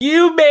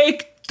You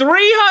make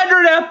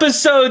 300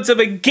 episodes of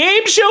a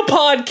game show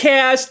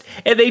podcast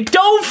and they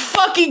don't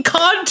fucking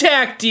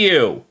contact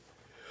you.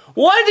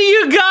 What do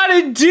you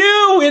gotta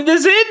do in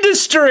this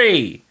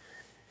industry?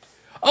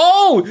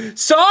 Oh,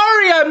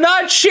 sorry, I'm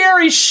not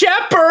Sherry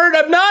Shepherd.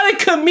 I'm not a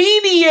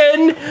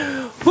comedian.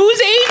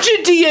 Whose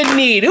agent do you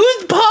need?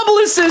 Whose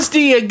publicist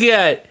do you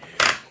get?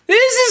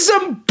 This is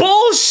some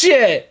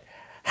bullshit.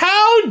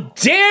 How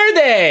dare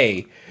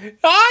they?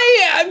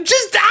 I'm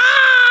just,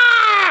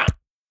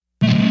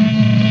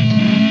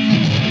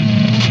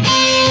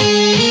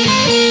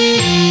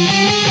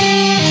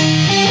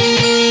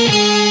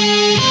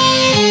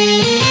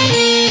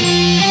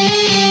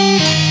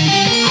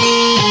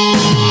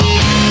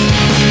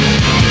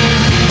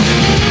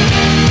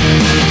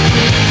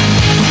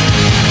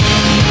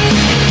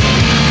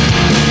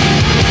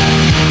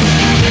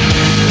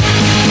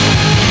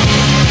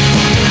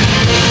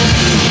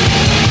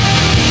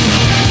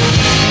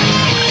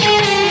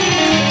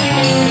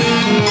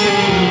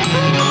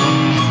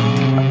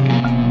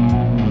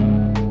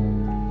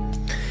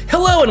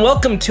 and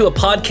welcome to a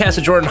podcast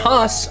of Jordan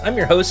Haas. I'm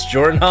your host,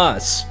 Jordan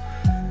Haas.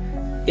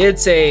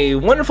 It's a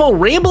wonderful,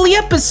 rambly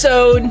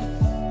episode,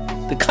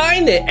 the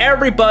kind that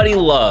everybody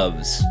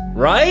loves,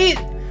 right?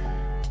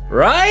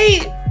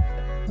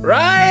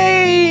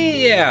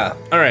 Yeah.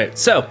 All right,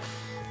 so,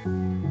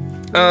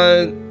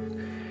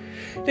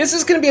 this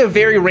is going to be a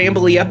very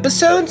rambly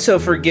episode, so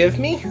forgive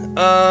me.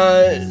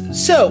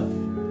 So,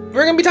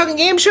 we're going to be talking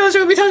game shows, we're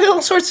going to be talking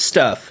all sorts of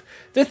stuff.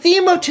 The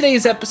theme of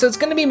today's episode is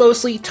going to be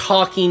mostly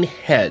talking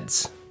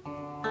heads.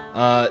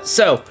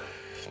 So,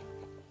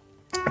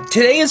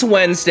 today is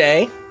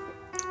Wednesday,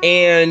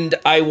 and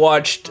I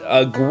watched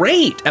a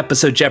great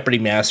episode of Jeopardy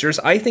Masters.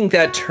 I think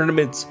that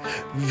tournament's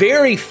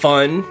very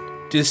fun.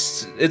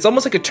 It's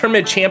almost like a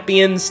tournament of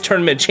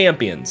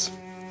champions.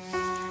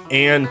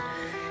 And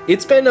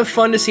it's been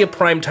fun to see a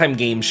primetime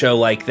game show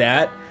like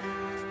that.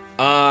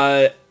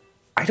 I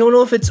don't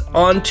know if it's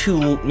on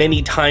too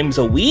many times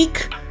a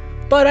week,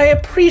 but I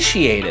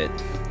appreciate it.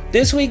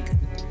 This week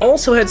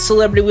also had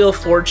Celebrity Wheel of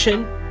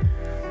Fortune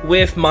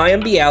with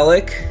Mayim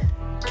Bialik,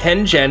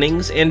 Ken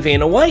Jennings, and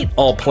Vanna White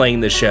all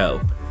playing the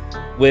show,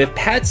 with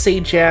Pat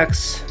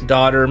Sajak's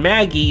daughter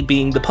Maggie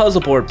being the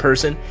puzzle board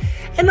person,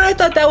 and I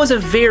thought that was a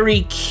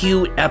very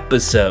cute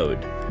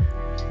episode.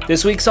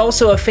 This week's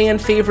also a fan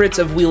favorites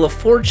of Wheel of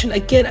Fortune.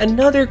 Again,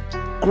 another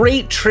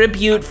great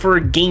tribute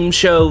for game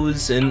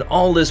shows and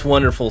all this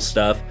wonderful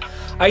stuff.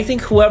 I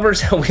think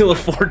whoever's at Wheel of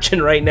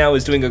Fortune right now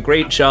is doing a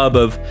great job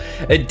of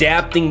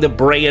adapting the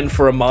brand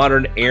for a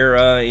modern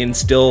era and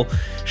still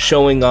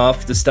showing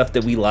off the stuff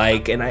that we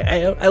like, and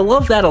I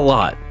love that a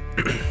lot.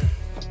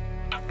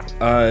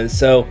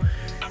 So,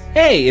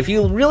 hey, if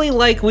you really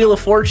like Wheel of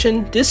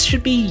Fortune, this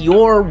should be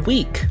your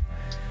week.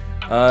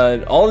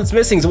 All it's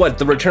missing is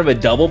the return of a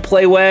double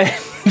play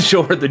wedge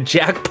or the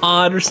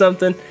jackpot or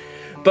something.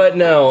 But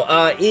no,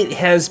 it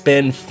has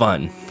been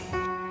fun.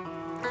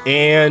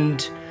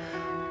 And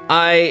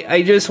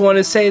I just want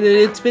to say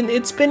that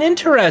it's been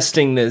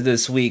interesting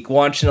this week,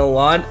 watching a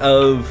lot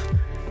of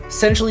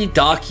essentially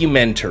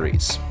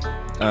documentaries,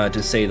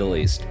 to say the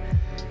least.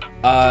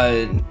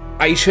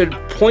 I should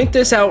point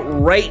this out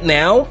right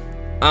now.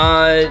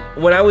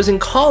 When I was in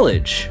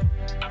college,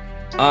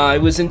 I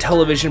was in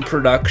television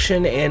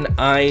production and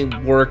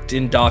I worked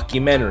in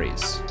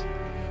documentaries.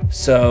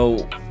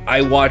 So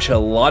I watch a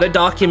lot of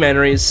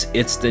documentaries.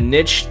 It's the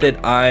niche that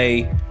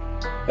I,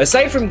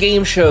 aside from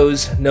game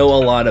shows, know a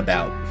lot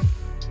about.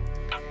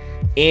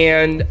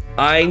 And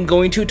I'm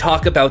going to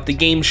talk about the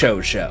game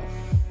show.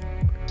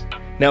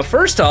 Now,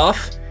 first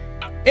off,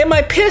 am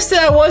I pissed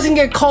that I wasn't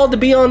get called to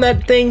be on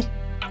that thing?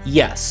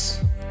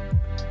 Yes.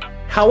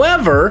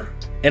 However,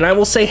 and I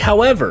will say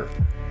however,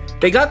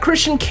 they got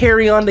Christian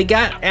Carey on, they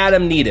got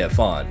Adam Nedeff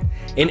on.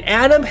 And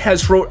Adam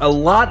has wrote a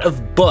lot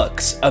of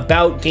books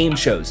about game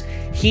shows.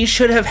 He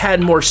should have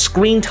had more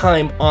screen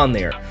time on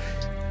there.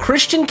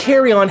 Christian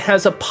Carey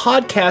has a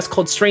podcast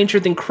called Stranger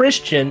Than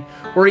Christian,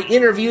 where he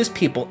interviews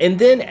people. And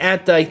then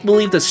at I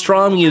believe the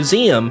Strong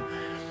Museum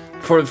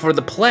for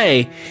the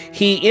play,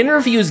 he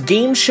interviews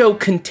game show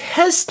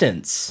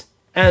contestants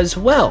as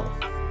well.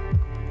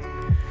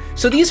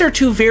 So these are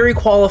two very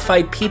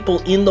qualified people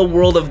in the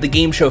world of the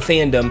game show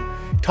fandom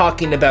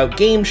talking about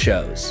game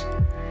shows.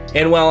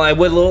 And while I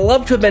would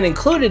love to have been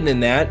included in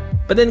that,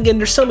 but then again,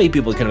 there's so many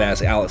people you can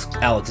have asked.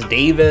 Alex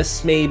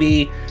Davis,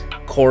 maybe.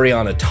 Corey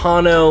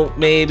Onatano,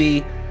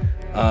 maybe.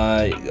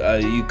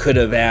 You could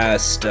have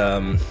asked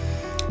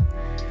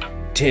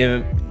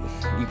Tim.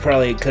 You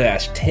probably could have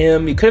asked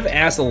Tim. You could have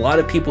asked a lot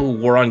of people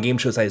who were on game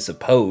shows, I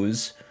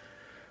suppose.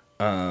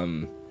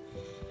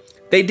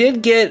 They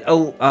did get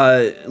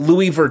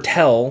Louis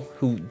Vertel,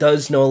 who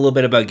does know a little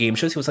bit about game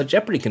shows. He was a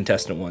Jeopardy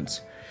contestant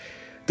once.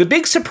 The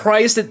big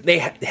surprise that they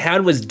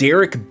had was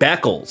Derek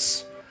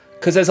Beckles.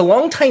 Because as a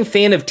longtime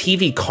fan of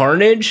TV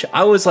Carnage,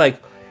 I was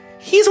like,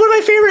 he's one of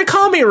my favorite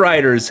comedy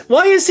writers.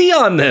 Why is he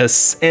on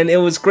this? And it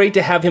was great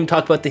to have him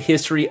talk about the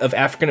history of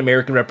African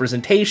American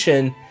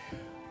representation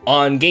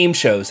on game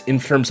shows in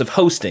terms of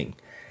hosting.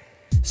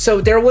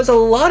 So there was a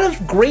lot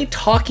of great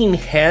talking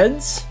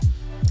heads,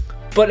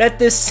 but at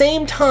the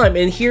same time,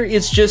 and here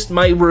is just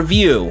my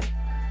review,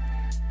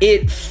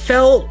 it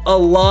felt a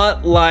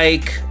lot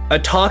like a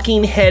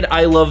talking head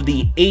I Love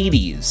the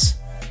 80s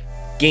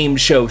game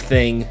show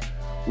thing,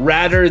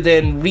 rather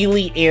than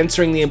really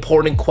answering the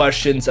important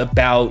questions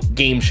about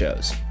game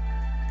shows.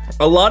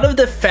 A lot of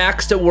the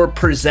facts that were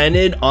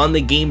presented on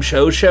the game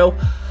show,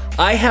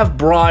 I have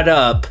brought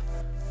up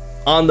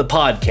on the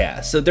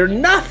podcast. So they're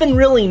nothing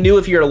really new.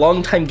 If you're a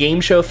longtime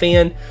game show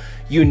fan,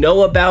 you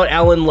know about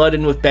Alan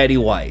Ludden with Betty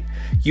White.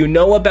 You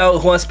know about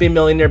Who Wants to Be a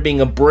Millionaire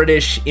being a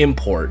British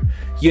import.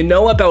 You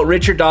know about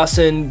Richard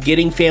Dawson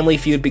getting Family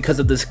Feud because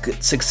of the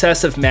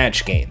success of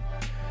Match Game.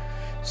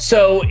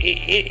 So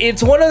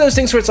it's one of those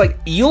things where it's like,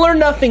 you learn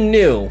nothing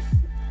new,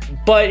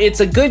 but it's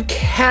a good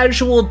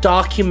casual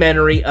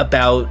documentary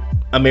about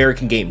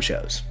American game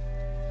shows.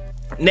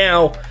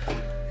 Now,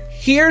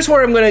 here's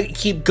where I'm going to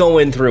keep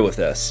going through with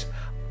this.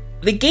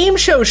 The game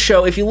show,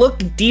 if you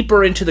look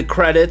deeper into the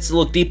credits,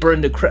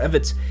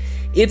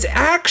 it's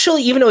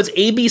actually, even though it's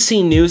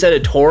ABC News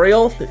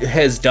editorial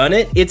has done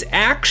it, it's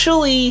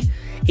actually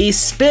a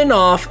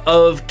spin-off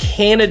of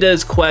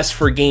Canada's Quest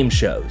for Game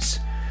Shows.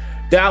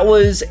 That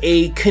was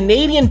a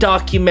Canadian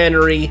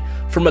documentary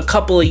from a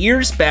couple of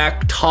years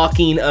back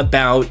talking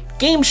about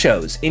game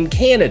shows in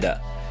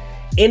Canada.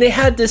 And it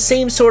had the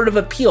same sort of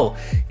appeal.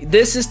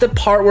 This is the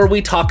part where we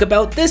talk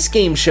about this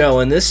game show,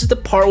 and this is the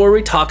part where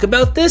we talk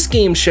about this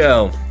game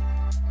show.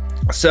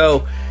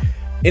 So,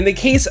 in the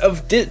case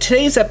of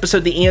today's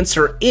episode, the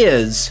answer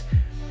is,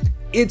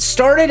 it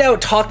started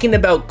out talking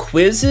about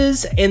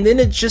quizzes, and then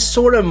it just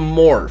sort of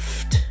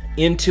morphed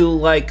into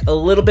like a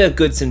little bit of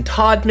Goods and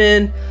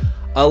Todman,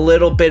 a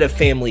little bit of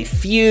Family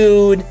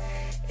Feud,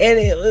 and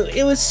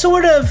it was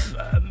sort of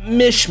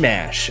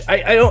mishmash.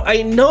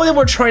 I know that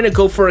we're trying to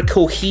go for a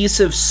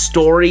cohesive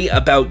story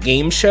about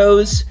game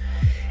shows,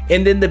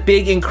 and then the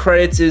big in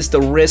credits is the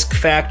risk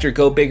factor,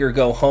 go big or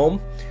go home,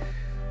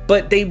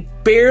 but they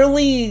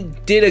barely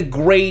did a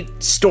great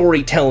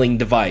storytelling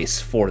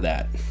device for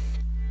that.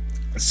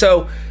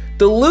 So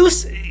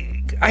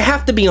I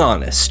have to be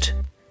honest,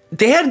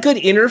 they had good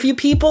interview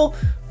people,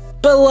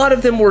 but a lot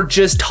of them were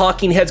just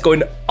talking heads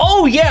going,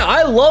 oh yeah,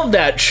 I love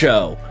that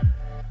show.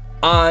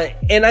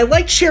 And I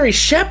liked Sherry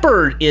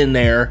Shepherd in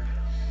there,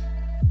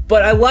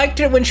 but I liked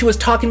it when she was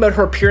talking about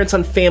her appearance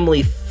on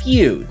Family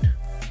Feud.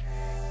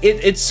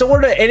 It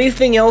sort of,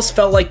 anything else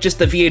felt like just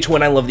the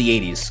VH1 I Love the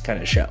 80s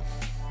kind of show.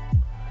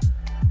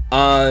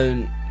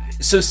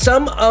 So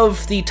some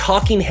of the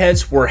talking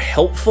heads were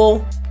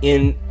helpful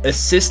in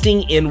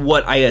assisting in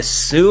what I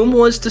assume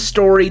was the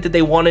story that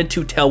they wanted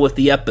to tell with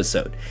the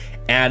episode.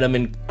 Adam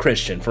and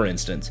Christian, for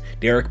instance.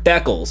 Derek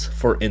Beckles,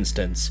 for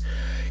instance.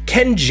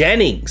 Ken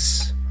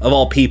Jennings, of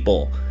all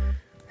people,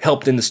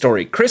 helped in the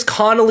story. Chris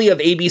Connolly of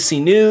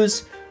ABC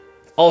News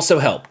also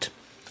helped.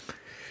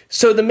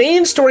 So the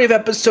main story of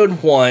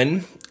episode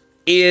 1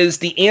 is,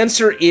 the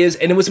answer is,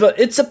 and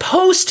it's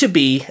supposed to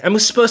be,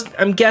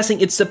 I'm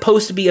guessing it's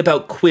supposed to be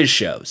about quiz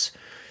shows.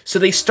 So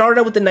they start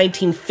out with the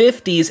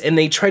 1950s and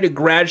they try to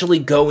gradually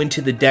go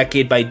into the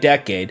decade by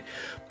decade,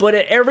 but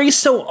every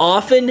so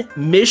often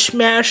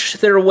mishmash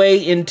their way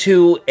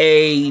into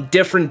a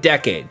different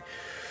decade.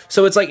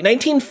 So it's like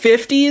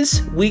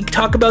 1950s, we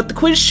talk about the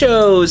quiz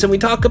shows, and we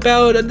talk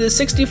about the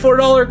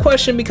 $64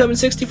 question becoming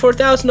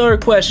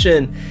 $64,000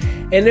 question,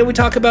 and then we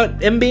talk about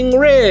them being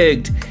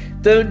rigged,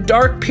 the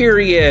dark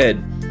period,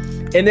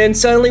 and then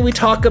suddenly we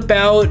talk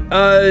about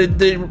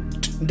the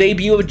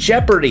debut of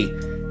Jeopardy!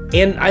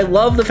 And I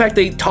love the fact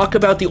they talk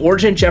about the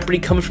origin of Jeopardy!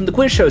 Coming from the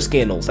quiz show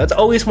scandals. That's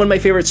always one of my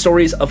favorite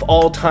stories of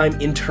all time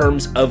in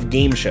terms of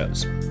game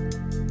shows.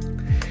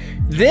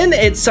 Then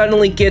it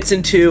suddenly gets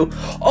into,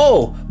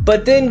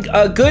 but then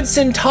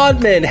Goodson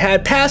Todman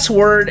had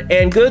Password,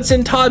 and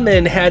Goodson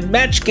Todman had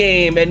Match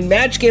Game, and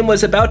Match Game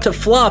was about to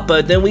flop,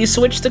 but then we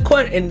switched the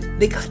and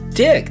they got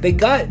Dick. They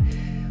got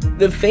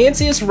the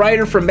fanciest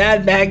writer for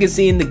Mad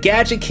Magazine, the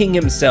Gadget King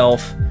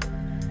himself,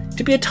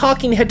 to be a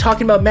talking head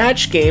talking about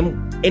Match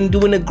Game and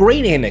doing a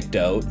great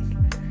anecdote.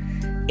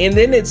 And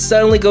then it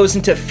suddenly goes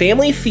into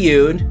Family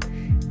Feud,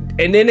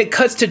 and then it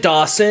cuts to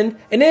Dawson,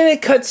 and then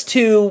it cuts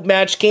to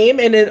Match Game,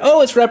 and then,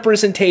 it's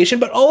representation,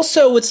 but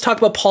also let's talk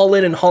about Paul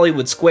Lynde and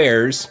Hollywood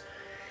Squares.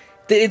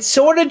 It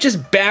sort of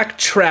just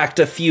backtracked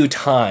a few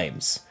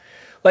times.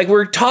 Like,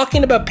 we're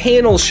talking about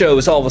panel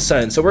shows all of a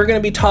sudden, so we're going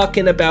to be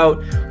talking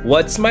about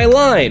What's My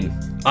Line?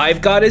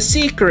 I've Got a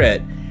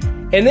Secret.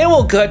 And then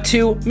we'll cut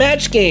to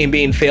Match Game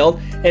being failed,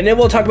 and then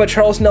we'll talk about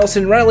Charles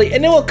Nelson Riley,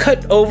 and then we'll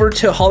cut over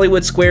to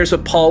Hollywood Squares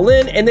with Paul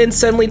Lynde, and then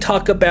suddenly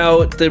talk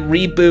about the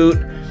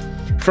reboot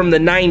from the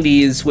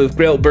 90s with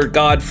Gilbert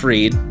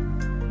Gottfried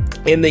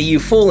in the You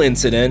Fool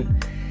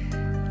incident.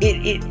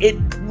 It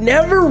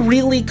never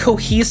really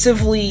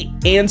cohesively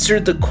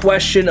answered the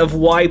question of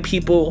why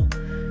people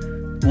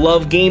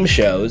love game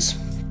shows.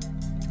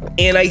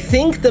 And I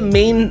think the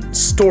main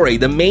story,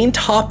 the main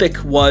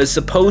topic was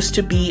supposed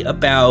to be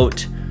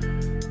about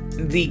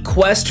the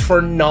quest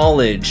for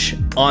knowledge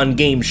on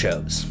game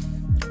shows.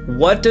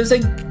 What does a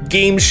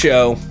game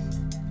show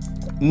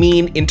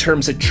mean in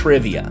terms of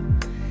trivia.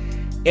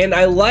 And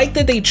I like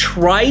that they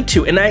tried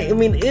to, and I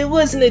mean, it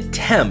was an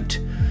attempt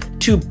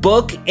to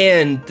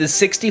bookend the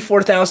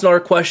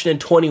 $64,000 question in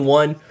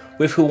 21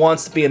 with Who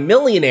Wants to Be a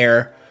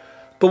Millionaire.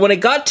 But when it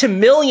got to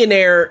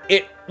Millionaire,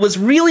 it was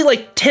really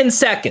like 10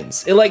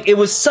 seconds. It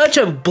was such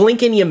a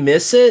blink and you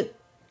miss it.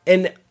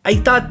 And I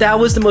thought that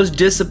was the most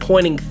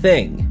disappointing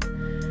thing.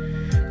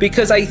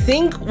 Because I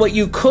think what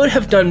you could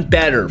have done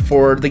better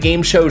for the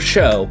game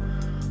show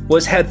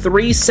was had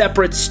 3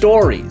 separate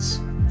stories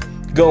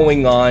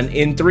going on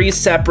in 3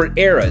 separate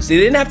eras. They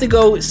didn't have to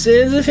go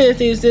since the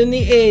 50s, then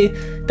the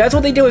 80s. That's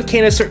what they do with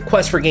Canada's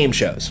Quest for game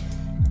shows.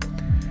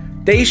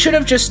 They should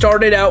have just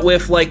started out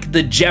with like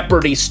the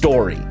Jeopardy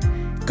story.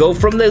 Go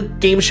from the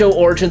game show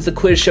origins, the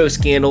quiz show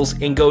scandals,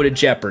 and go to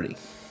Jeopardy.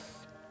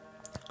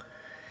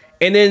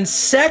 And then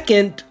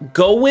second,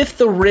 go with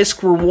the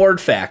risk reward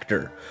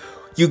factor.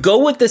 You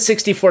go with the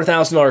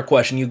 $64,000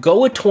 question. You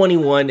go with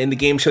 21 in the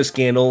game show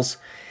scandals.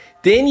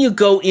 Then you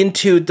go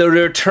into the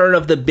return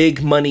of the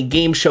big money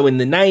game show in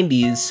the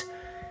 90s,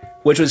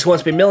 which was Who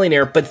Wants to Be a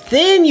Millionaire. But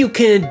then you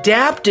can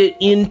adapt it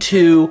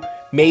into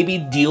maybe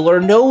Deal or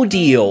No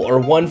Deal or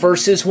 1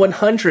 versus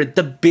 100,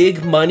 the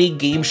big money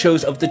game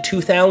shows of the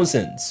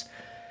 2000s.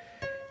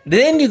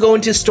 Then you go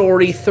into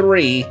story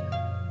 3,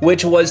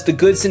 which was the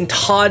Goodson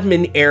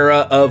Todman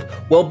era of,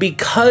 well,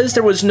 because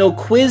there was no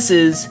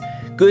quizzes,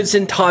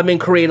 Goodson Todman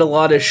created a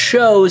lot of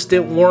shows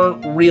that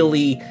weren't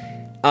really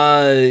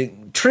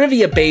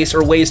trivia based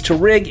or ways to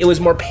rig. It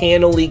was more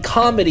panel-y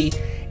comedy,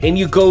 and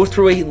you go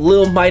through a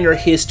little minor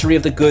history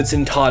of the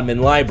Goodson Todman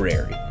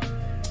library.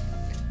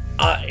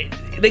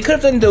 They could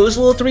have done those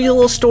 3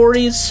 little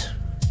stories.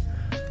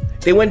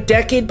 They went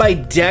decade by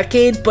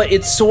decade, but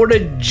it's sort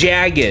of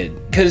jagged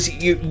because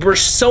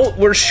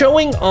we're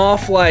showing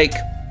off like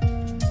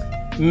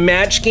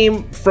Match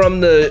Game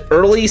from the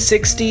early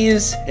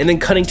 60s and then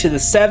cutting to the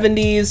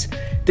 70s.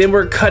 Then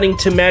we're cutting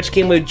to Match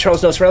Game with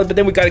Charles Nelson Riley, but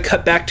then we got to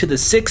cut back to the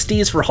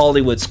 60s for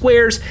Hollywood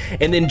Squares,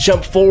 and then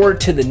jump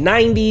forward to the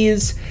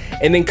 90s,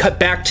 and then cut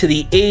back to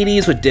the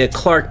 80s with Dick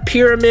Clark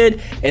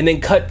Pyramid, and then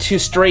cut to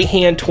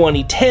Strahan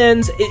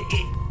 2010s.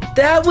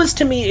 That was,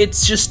 to me,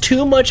 it's just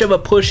too much of a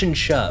push and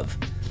shove.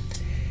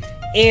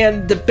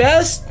 And the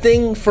best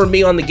thing for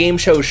me on the game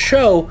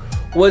show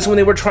was when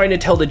they were trying to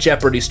tell the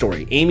Jeopardy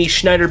story. Amy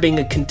Schneider being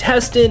a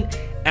contestant,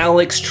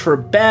 Alex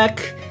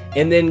Trebek,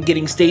 and then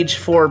getting stage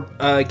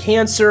 4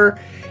 cancer,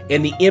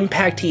 and the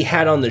impact he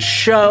had on the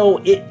show.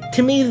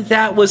 To me,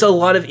 that was a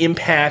lot of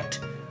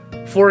impact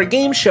for a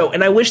game show,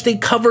 and I wish they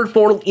covered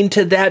more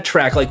into that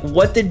track. Like,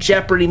 what did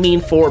Jeopardy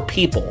mean for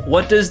people?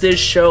 What does this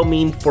show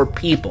mean for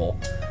people?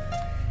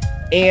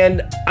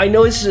 And I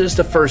know this is just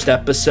the first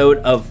episode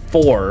of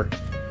 4,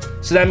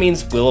 so that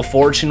means Wheel of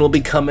Fortune will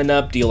be coming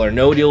up, Deal or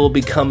No Deal will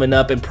be coming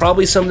up, and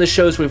probably some of the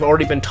shows we've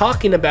already been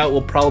talking about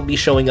will probably be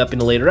showing up in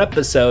a later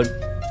episode.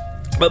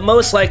 But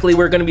most likely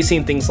we're going to be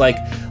seeing things like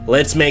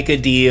Let's Make a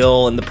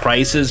Deal and The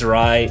Price is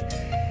Right,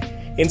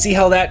 and see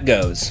how that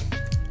goes.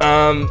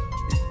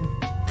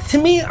 To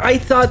me, I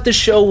thought the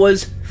show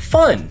was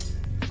fun.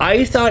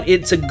 I thought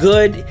it's a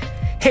good...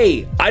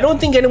 Hey, I don't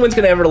think anyone's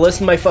going to ever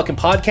listen to my fucking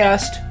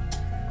podcast,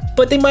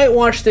 but they might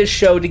watch this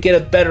show to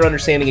get a better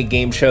understanding of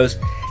game shows.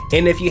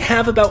 And if you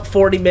have about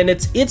 40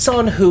 minutes, it's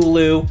on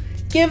Hulu.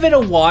 Give it a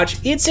watch.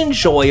 It's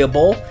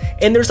enjoyable,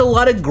 and there's a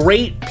lot of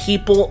great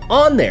people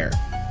on there.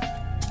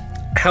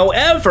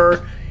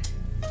 However,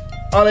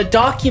 on a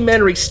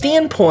documentary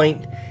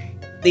standpoint,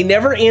 they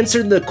never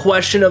answered the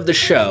question of the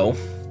show.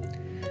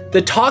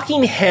 The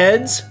talking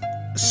heads,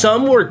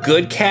 some were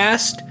good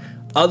cast,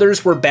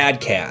 others were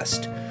bad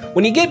cast.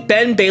 When you get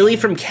Ben Bailey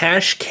from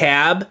Cash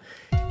Cab,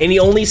 and he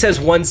only says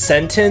 1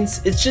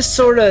 sentence, it's just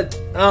sort of,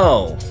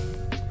 oh.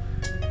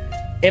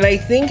 And I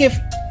think if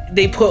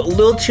they put a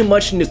little too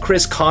much into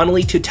Chris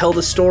Connolly to tell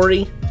the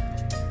story,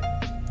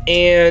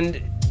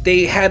 and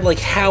they had like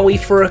Howie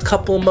for a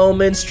couple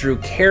moments, Drew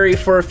Carey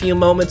for a few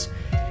moments,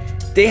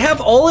 they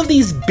have all of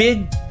these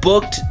big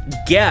booked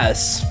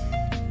guests,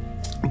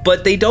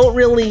 but they don't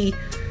really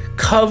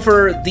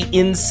cover the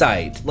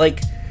inside.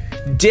 Like,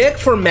 Dick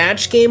for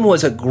Match Game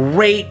was a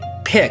great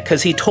pick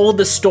because he told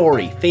the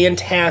story.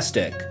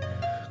 Fantastic.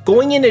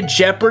 Going into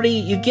Jeopardy,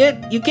 you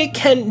get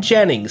Ken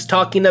Jennings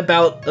talking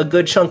about a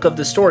good chunk of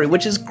the story,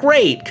 which is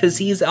great because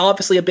he's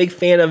obviously a big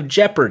fan of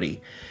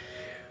Jeopardy.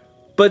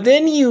 But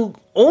then you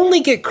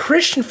only get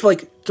Christian for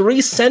like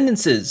 3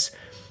 sentences,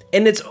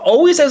 and it's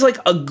always as like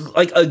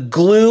a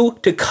glue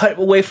to cut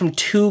away from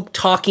 2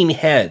 talking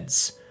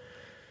heads.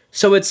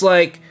 So it's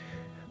like,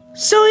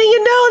 so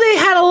they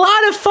had a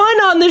lot of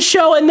fun on the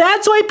show, and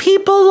that's why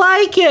people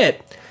like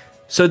it.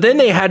 So then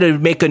they had to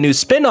make a new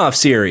spin-off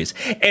series.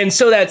 And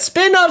so that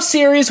spin-off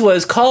series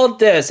was called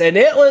this, and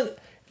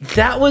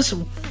that was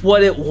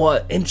what it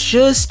was. And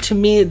just to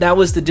me, that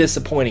was the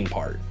disappointing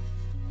part.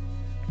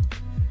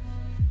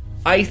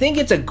 I think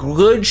it's a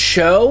good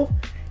show,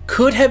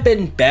 could have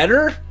been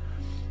better,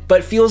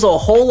 but feels a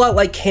whole lot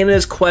like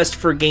Canada's Quest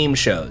for game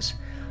shows.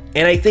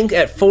 And I think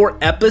at 4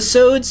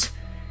 episodes,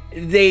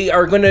 they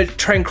are going to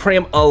try and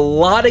cram a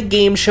lot of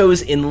game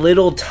shows in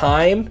little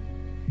time,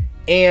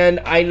 and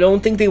I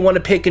don't think they want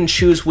to pick and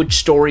choose which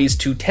stories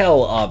to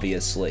tell,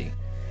 obviously.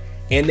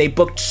 And they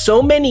booked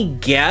so many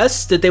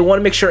guests that they want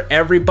to make sure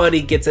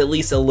everybody gets at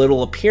least a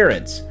little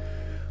appearance.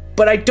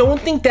 But I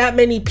don't think that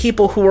many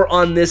people who were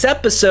on this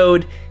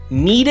episode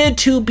needed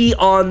to be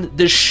on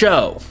the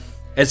show.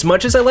 As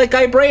much as I like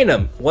Guy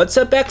Branum, What's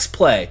Up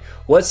X-Play,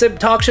 What's Up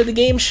Talk Show, the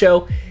game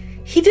show,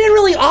 he didn't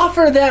really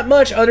offer that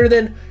much other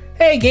than,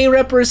 hey, gay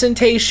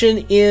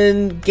representation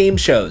in game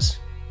shows.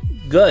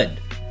 Good.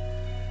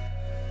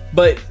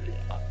 But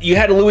you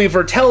had Louis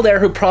Vertel there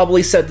who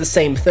probably said the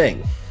same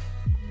thing.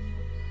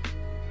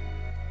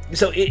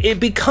 So it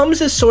becomes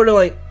this sort of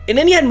like, and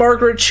then you had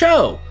Margaret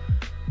Cho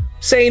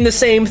saying the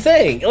same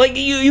thing. Like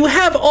you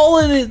have all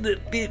of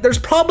there's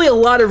probably a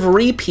lot of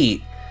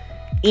repeat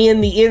in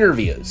the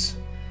interviews.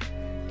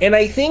 And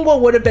I think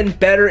what would have been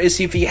better is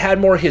if you had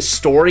more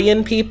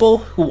historian people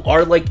who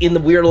are like in the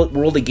weird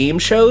world of game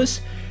shows,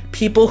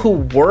 people who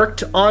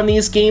worked on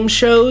these game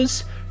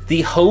shows,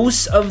 the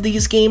hosts of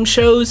these game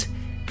shows,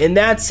 and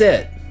that's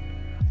it.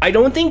 I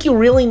don't think you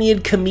really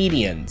need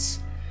comedians.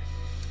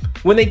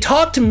 When they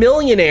talked to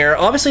Millionaire,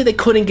 obviously they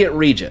couldn't get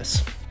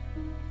Regis.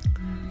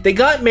 They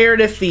got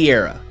Meredith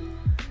Vieira.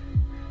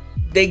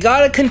 They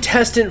got a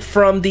contestant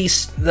from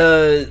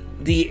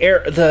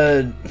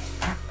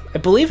I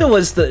believe it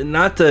was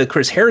not the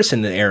Chris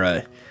Harrison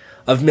era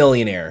of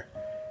Millionaire,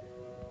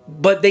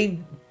 but they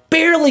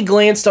barely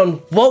glanced on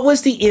what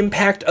was the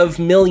impact of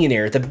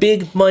Millionaire, the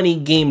big money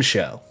game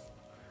show.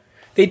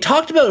 They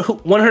talked about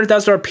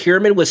 $100,000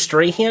 Pyramid with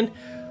Strahan,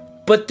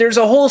 but there's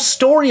a whole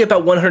story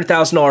about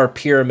 $100,000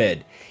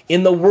 Pyramid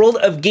in the world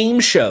of game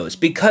shows,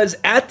 because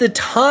at the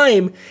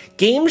time,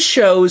 game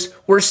shows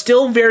were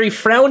still very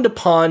frowned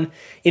upon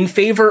in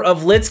favor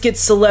of let's get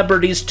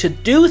celebrities to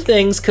do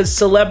things, because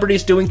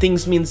celebrities doing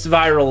things means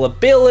viral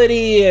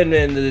ability and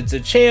it's a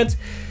chance.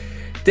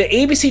 The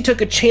ABC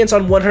took a chance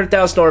on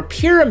 $100,000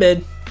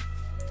 Pyramid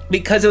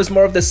because it was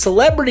more of the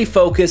celebrity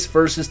focus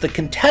versus the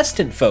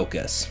contestant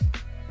focus.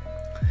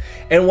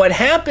 And what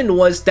happened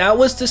was that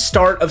was the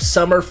start of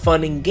Summer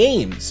Fun and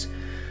Games.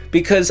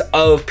 Because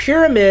of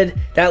Pyramid,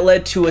 that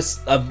led to a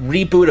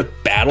reboot of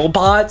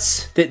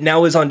BattleBots that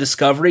now is on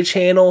Discovery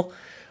Channel.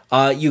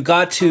 You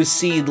got to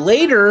see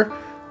later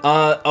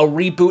a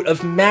reboot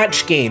of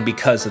Match Game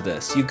because of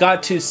this. You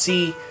got to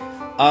see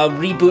a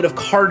reboot of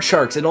Card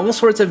Sharks and all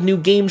sorts of new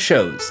game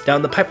shows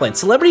down the pipeline.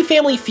 Celebrity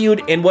Family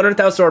Feud and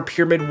 $100,000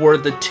 Pyramid were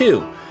the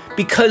two,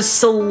 because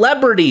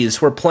celebrities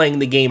were playing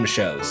the game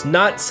shows,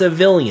 not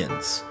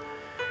civilians.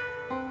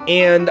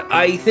 And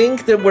I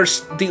think that we're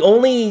the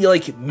only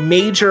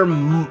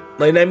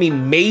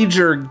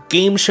major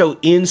game show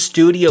in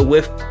studio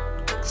with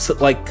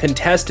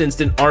contestants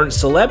that aren't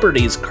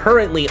celebrities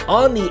currently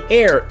on the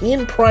air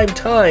in prime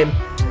time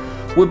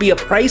would be a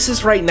Price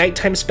is Right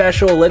nighttime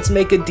special, Let's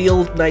Make a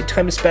Deal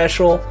nighttime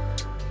special,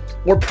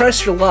 or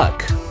Press Your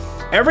Luck.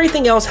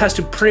 Everything else has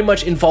to pretty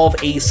much involve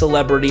a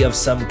celebrity of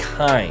some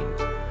kind.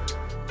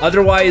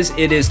 Otherwise,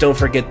 it is Don't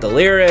Forget the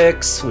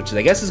Lyrics, which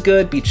I guess is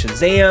good, Beat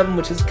Shazam,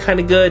 which is kind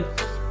of good.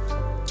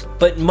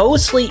 But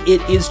mostly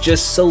it is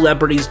just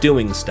celebrities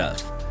doing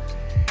stuff.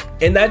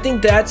 And I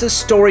think that's a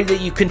story that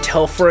you can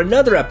tell for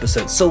another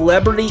episode.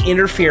 Celebrity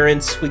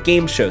interference with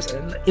game shows.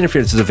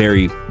 Interference is a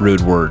very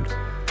rude word.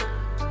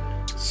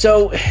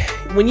 So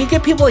when you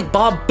get people like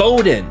Bob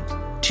Bowden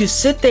to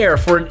sit there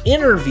for an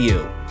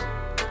interview,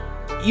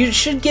 you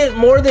should get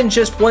more than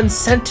just one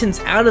sentence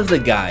out of the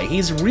guy.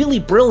 He's really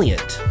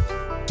brilliant.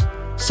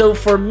 So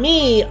for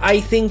me, I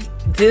think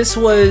this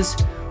was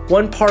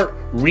one part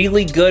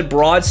really good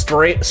broad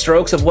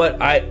strokes of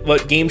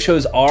what game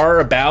shows are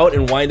about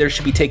and why they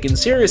should be taken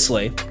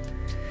seriously.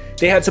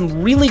 They had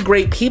some really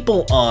great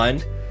people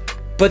on,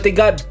 but they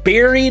got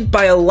buried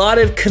by a lot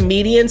of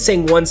comedians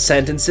saying one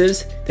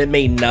sentences that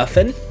made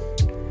nothing,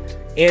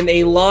 and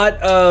a lot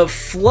of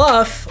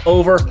fluff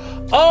over,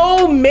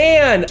 oh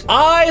man,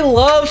 I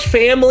love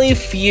Family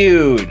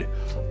Feud.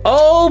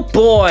 Oh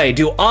boy,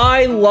 do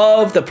I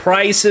love The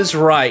Price is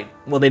Right.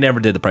 Well, they never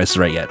did The Price is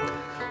Right yet.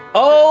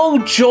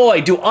 Oh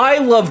joy, do I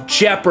love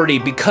Jeopardy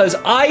because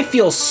I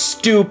feel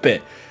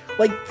stupid.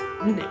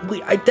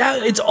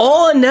 It's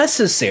all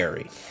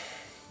unnecessary.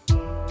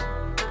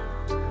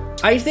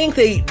 I think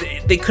they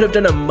could have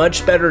done a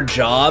much better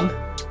job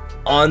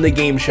on the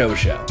game show.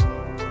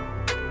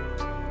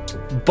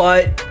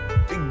 But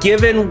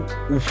given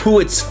who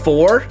it's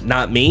for,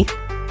 not me,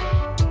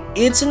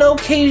 it's an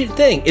okay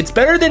thing. It's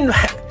better than...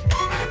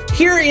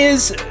 Here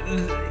is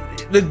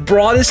the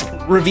broadest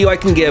review I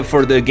can give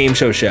for the game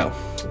show.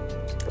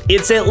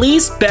 It's at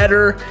least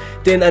better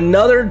than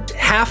another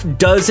half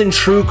dozen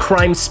true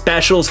crime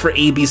specials for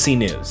ABC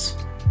News.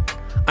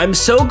 I'm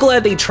so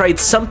glad they tried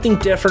something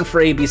different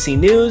for ABC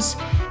News.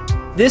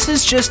 This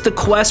is just the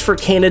quest for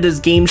Canada's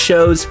game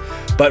shows,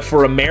 but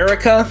for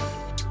America,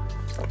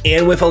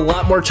 and with a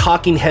lot more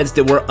talking heads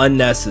that were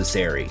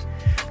unnecessary.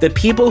 The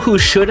people who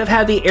should have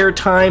had the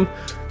airtime,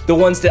 the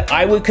ones that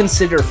I would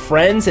consider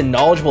friends and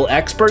knowledgeable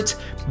experts,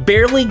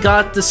 barely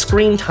got the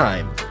screen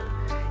time.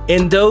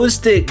 And those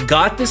that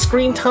got the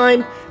screen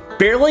time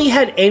barely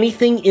had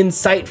anything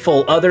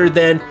insightful other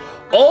than,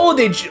 oh,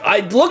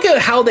 I look at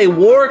how they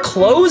wore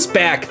clothes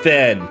back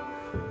then.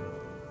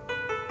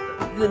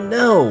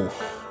 No,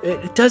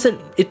 it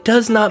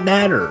does not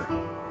matter.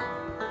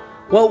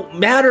 What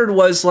mattered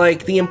was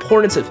like the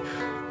importance of,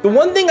 the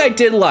one thing I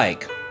did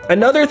like,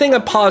 another thing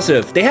I'm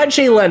positive, they had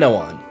Jay Leno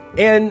on.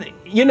 And,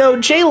 you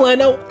know, Jay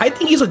Leno, I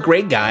think he's a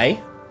great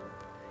guy.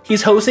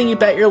 He's hosting You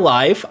Bet Your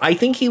Life. I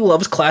think he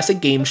loves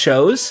classic game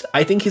shows.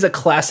 I think he's a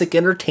classic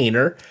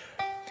entertainer.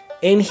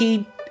 And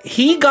he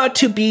got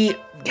to be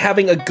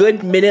having a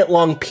good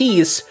minute-long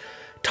piece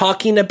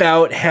talking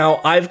about how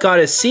I've Got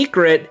a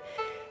Secret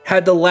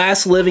had the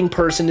last living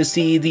person to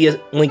see the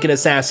Lincoln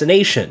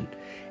assassination.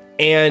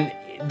 And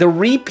the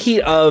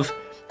repeat of,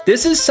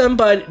 this is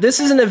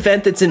an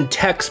event that's in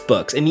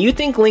textbooks. And you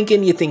think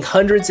Lincoln, you think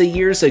hundreds of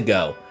years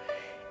ago.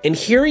 And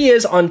here he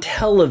is on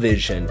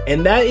television,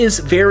 and that is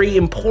very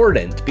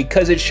important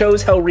because it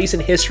shows how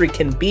recent history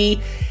can be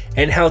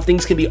and how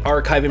things can be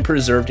archived and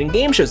preserved in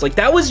game shows. Like,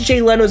 that was Jay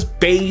Leno's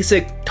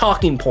basic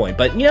talking point,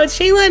 but, you know, it's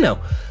Jay Leno.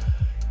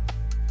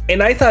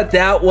 And I thought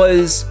that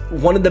was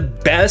one of the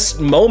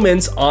best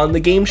moments on the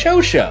game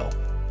show.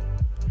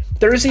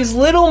 There's these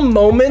little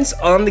moments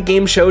on the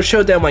game show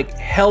that I'm like,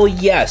 hell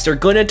yes, they're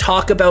going to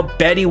talk about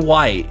Betty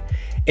White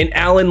and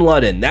Alan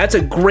Ludden. That's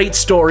a great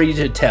story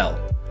to tell.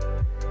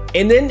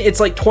 And then it's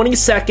like 20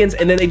 seconds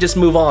and then they just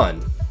move on.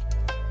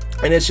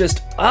 And it's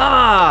just,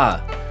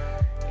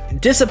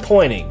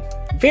 disappointing.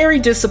 Very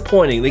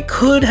disappointing. They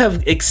could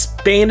have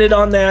expanded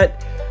on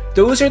that.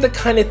 Those are the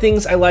kind of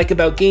things I like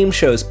about game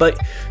shows. But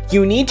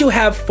you need to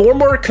have 4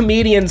 more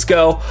comedians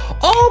go,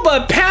 oh,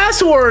 but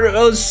Password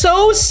was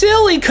so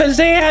silly because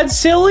they had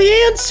silly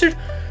answers.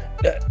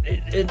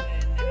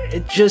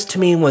 It just, to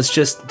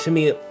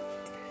me,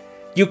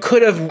 you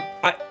could have,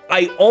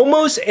 I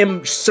almost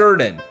am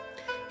certain,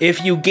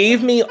 if you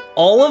gave me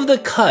all of the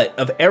cut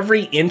of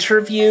every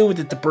interview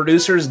that the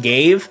producers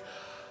gave,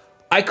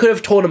 I could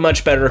have told a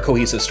much better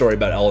cohesive story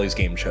about all these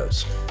game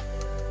shows.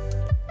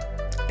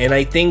 And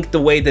I think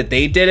the way that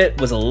they did it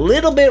was a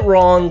little bit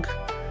wrong,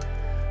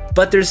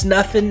 but there's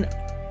nothing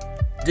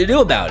to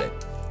do about it.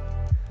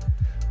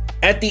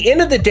 At the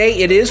end of the day,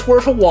 it is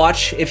worth a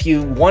watch if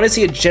you want to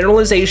see a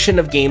generalization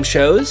of game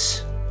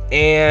shows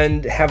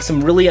and have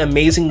some really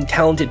amazing,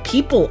 talented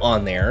people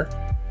on there.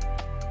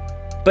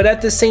 But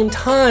at the same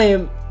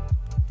time,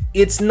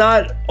 it's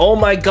not, oh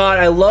my God,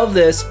 I love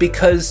this,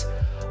 because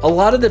a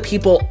lot of the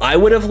people I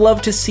would have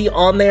loved to see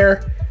on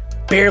there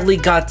barely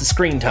got the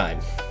screen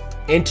time.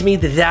 And to me,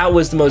 that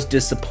was the most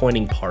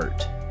disappointing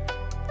part.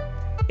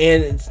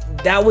 And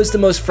that was the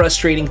most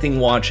frustrating thing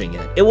watching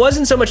it. It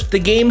wasn't so much the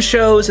game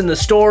shows and the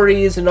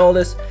stories and all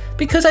this,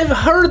 because I've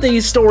heard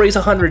these stories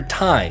 100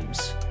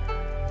 times.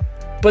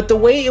 But the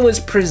way it was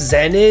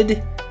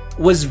presented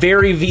was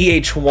very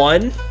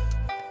VH1.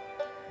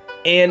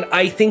 And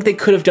I think they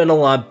could have done a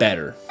lot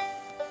better.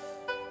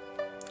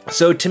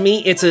 So to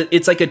me, it's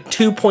like a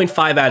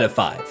 2.5 out of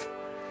 5.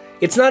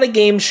 It's not a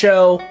game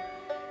show.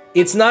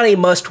 It's not a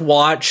must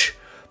watch.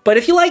 But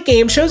if you like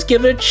game shows,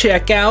 give it a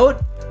check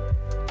out.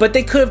 But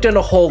they could have done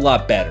a whole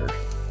lot better.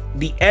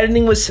 The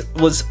editing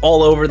was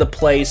all over the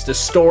place. The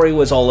story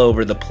was all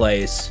over the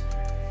place.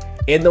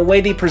 And the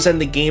way they present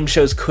the game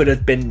shows could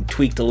have been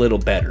tweaked a little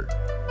better.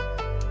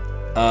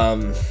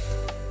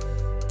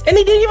 And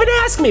they didn't even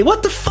ask me.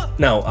 What the fuck?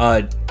 No,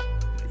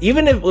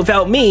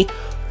 without me,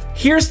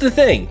 here's the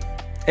thing.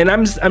 And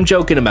I'm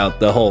joking about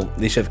the whole,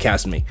 they should have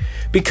casted me.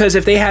 Because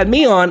if they had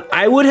me on,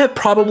 I would have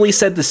probably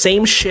said the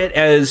same shit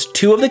as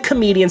 2 of the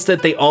comedians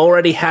that they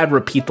already had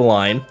repeat the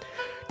line.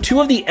 2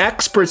 of the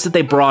experts that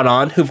they brought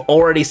on who've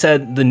already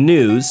said the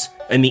news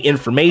and the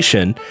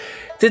information,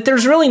 that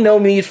there's really no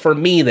need for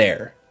me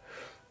there.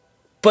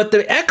 But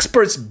the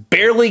experts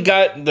barely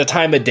got the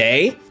time of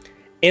day,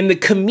 and the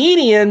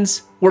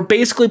comedians were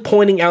basically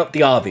pointing out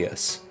the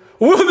obvious.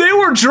 Well, they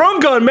were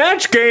drunk on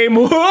Match Game.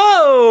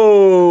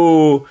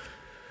 Whoa!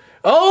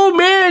 Oh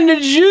man,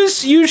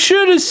 you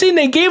should have seen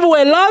they gave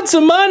away lots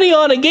of money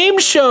on a game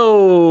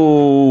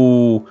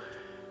show.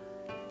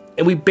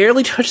 And we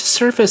barely touched the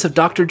surface of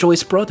Dr.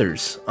 Joyce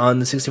Brothers on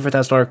the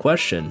 $64,000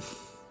 question.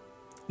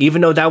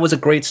 Even though that was a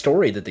great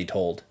story that they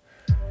told.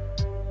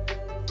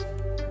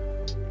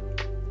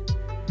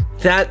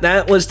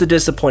 That was the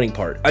disappointing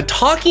part. A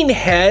talking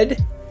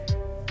head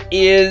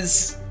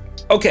is...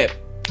 Okay,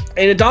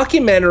 in a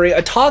documentary,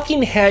 a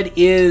talking head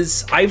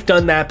is... I've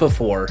done that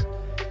before.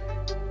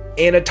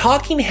 And a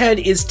talking head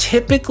is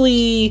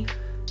typically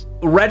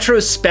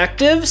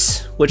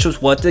retrospectives, which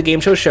was what the game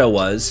show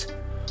was,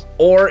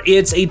 or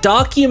it's a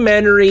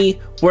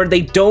documentary where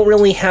they don't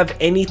really have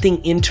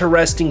anything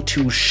interesting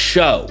to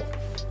show.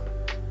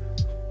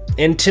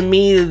 And to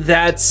me,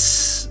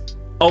 that's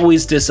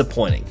always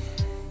disappointing.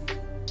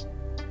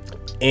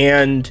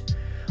 And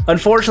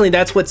unfortunately,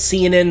 that's what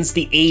CNN's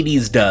The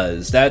 80s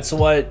does. That's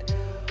what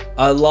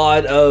a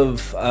lot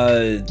of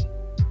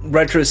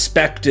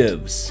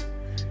retrospectives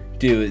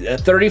do.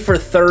 30 for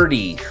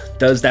 30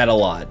 does that a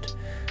lot.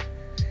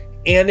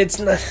 And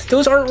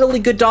those aren't really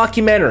good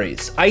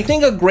documentaries. I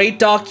think a great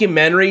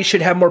documentary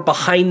should have more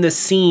behind the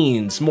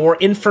scenes, more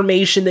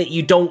information that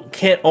you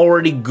can't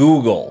already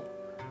Google.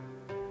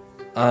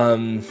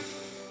 One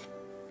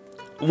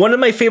of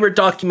my favorite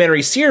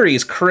documentary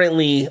series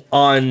currently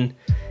on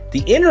the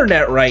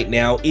internet right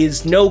now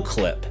is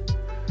NoClip.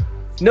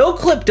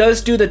 NoClip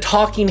does do the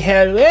talking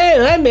head,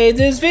 hey, I made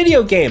this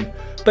video game.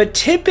 But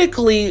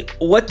typically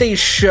what they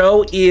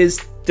show is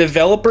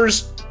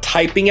developers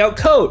typing out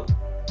code,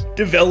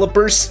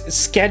 developers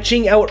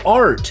sketching out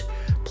art,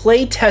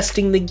 play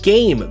testing the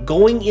game,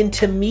 going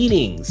into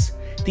meetings,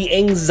 the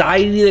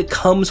anxiety that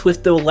comes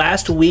with the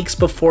last weeks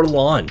before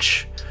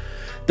launch,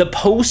 the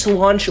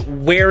post-launch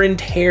wear and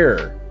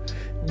tear,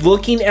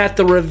 looking at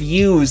the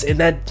reviews and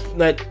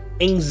that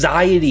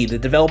anxiety that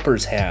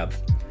developers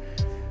have.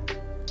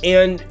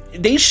 And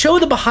they show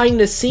the behind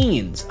the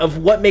scenes of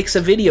what makes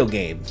a video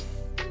game.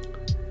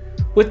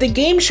 With the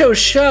game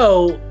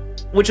show,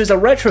 which is a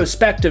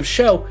retrospective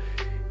show,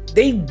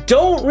 they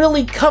don't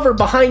really cover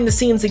behind the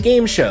scenes of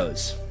game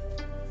shows.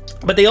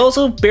 But they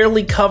also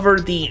barely cover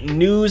the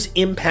news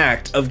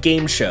impact of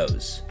game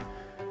shows.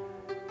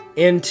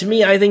 And to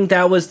me, I think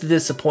that was the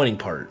disappointing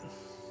part.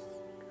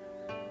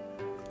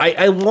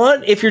 I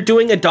want, if you're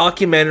doing a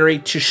documentary,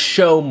 to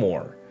show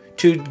more,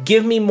 to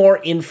give me more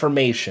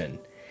information.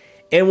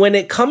 And when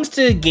it comes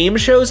to game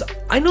shows,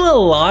 I know a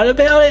lot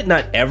about it,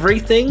 not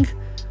everything.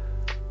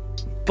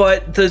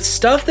 But the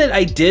stuff that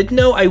I did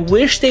know, I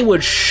wish they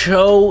would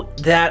show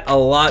that a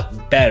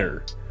lot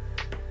better.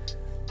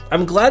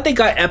 I'm glad they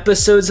got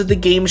episodes of the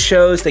game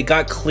shows. They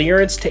got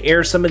clearance to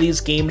air some of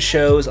these game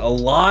shows. A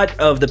lot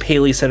of the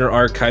Paley Center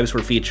archives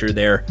were featured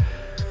there.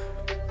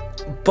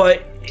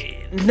 But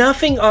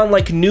nothing on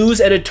like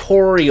news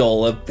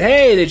editorial of,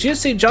 hey, did you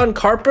see John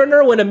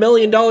Carpenter win $1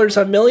 million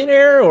on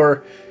Millionaire?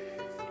 Or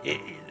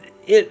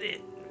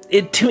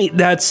it to me,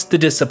 that's the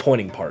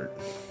disappointing part.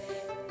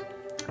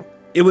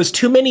 It was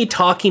too many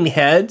talking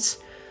heads.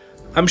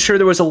 I'm sure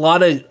there was a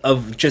lot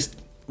of just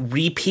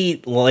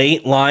repeat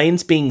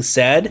lines being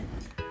said,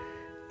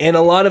 and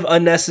a lot of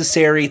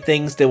unnecessary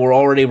things that were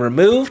already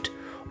removed,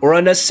 or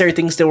unnecessary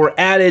things that were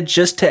added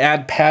just to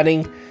add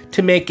padding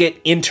to make it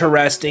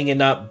interesting and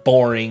not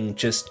boring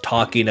just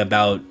talking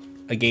about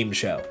a game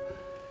show.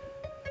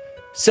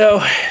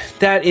 So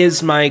that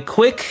is my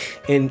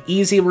quick and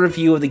easy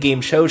review of the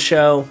Game Show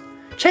Show.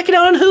 Check it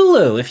out on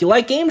Hulu if you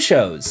like game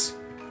shows.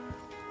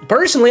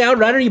 Personally, I would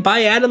rather you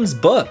buy Adam's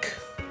book.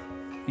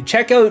 You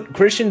check out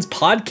Christian's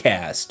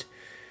podcast.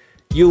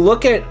 You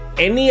look at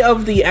any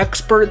of the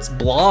experts'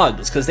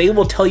 blogs, because they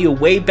will tell you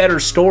way better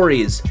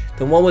stories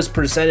than what was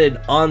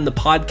presented on the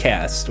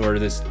podcast or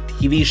this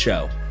TV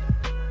show.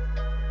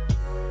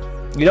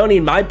 You don't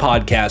need my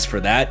podcast for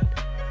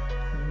that.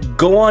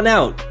 Go on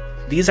out.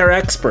 These are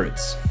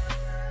experts.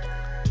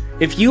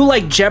 If you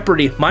like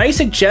Jeopardy, might I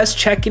suggest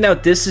checking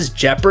out This is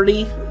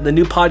Jeopardy, the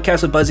new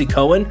podcast with Buzzy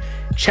Cohen.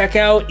 Check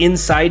out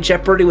Inside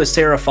Jeopardy with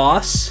Sarah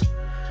Foss,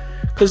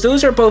 because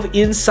those are both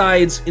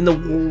insides in the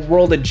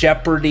world of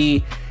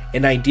Jeopardy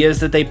and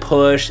ideas that they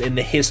push and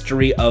the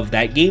history of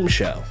that game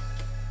show.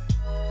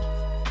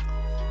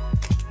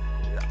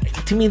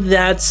 To me,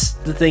 that's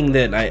the thing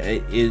that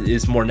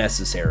is more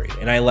necessary,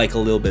 and I like a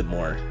little bit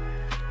more.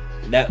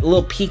 That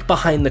little peek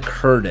behind the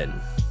curtain.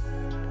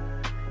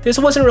 This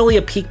wasn't really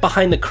a peek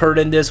behind the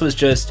curtain. This was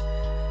just,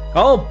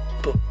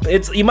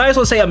 you might as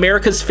well say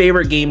America's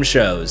favorite game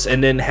shows,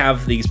 and then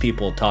have these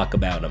people talk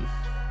about them.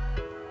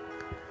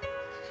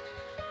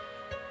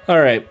 All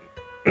right.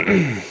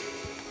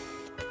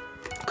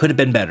 Could have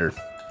been better,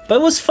 but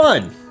it was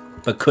fun,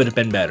 but could have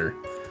been better.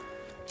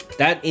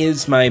 That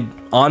is my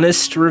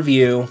honest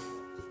review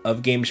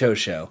of Game Show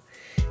Show.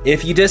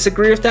 If you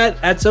disagree with that,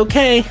 that's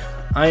okay.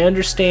 I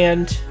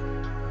understand.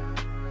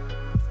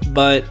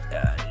 But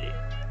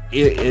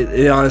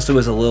it honestly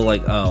was a little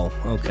like, oh,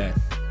 okay.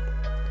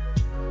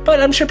 But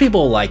I'm sure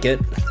people will like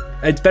it.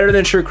 It's better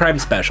than True Crime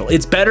Special.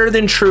 It's better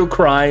than True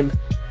Crime.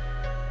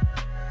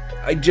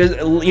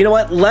 You know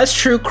what? Less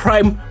true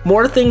crime,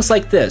 more things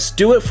like this.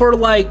 Do it for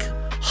like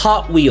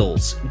Hot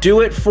Wheels.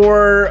 Do it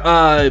for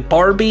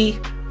Barbie,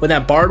 when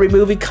that Barbie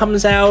movie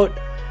comes out.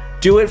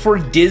 Do it for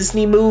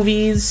Disney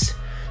movies.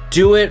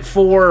 Do it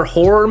for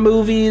horror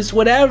movies,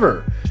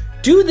 whatever.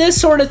 Do this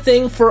sort of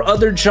thing for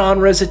other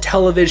genres of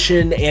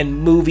television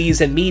and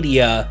movies and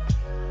media.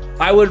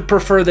 I would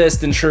prefer this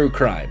than true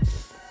crime.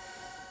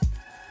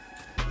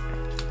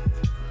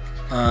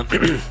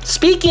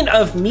 Speaking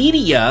of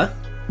media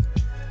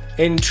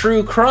and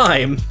true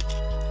crime,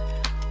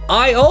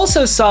 I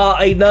also saw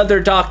another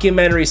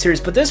documentary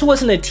series, but this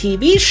wasn't a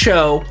TV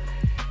show.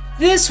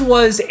 This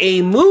was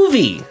a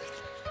movie.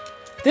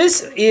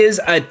 This is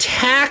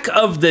Attack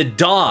of the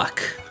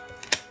Dock.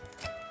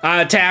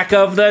 Attack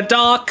of the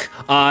Dock.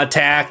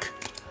 Attack.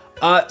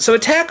 So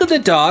Attack of the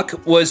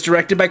Dock was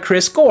directed by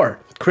Chris Gore.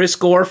 Chris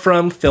Gore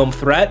from Film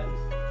Threat.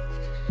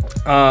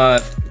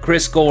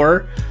 Chris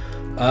Gore,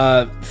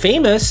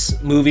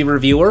 famous movie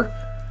reviewer.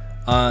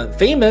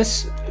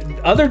 Famous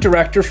other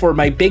director for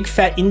My Big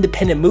Fat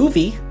Independent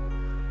Movie.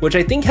 which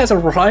I think has a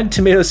Rotten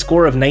Tomatoes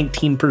score of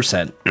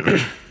 19%.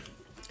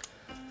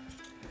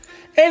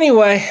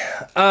 Anyway,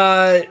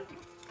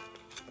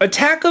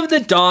 Attack of the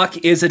Doc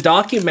is a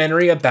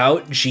documentary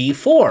about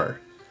G4.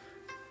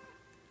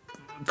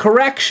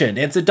 Correction,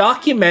 it's a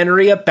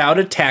documentary about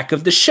Attack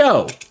of the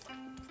Show.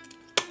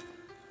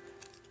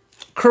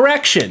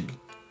 Correction,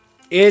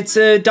 it's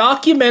a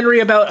documentary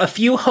about a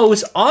few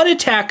hosts on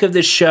Attack of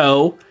the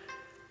Show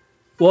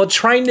while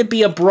trying to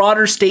be a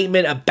broader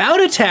statement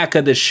about Attack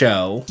of the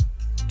Show,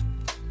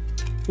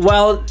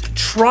 while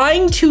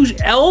trying to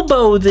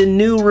elbow the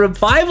new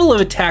revival of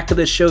Attack of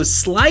the Show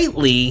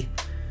slightly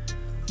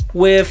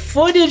with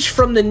footage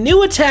from the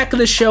new Attack of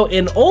the Show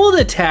and old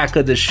Attack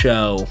of the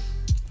Show,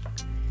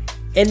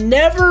 and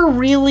never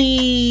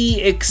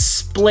really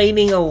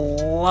explaining a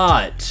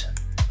lot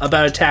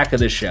about Attack of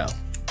the Show.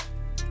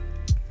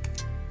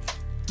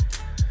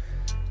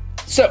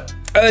 So,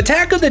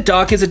 Attack of the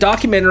Doc is a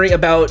documentary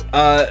about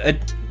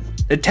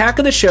Attack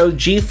of the Show,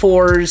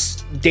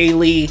 G4's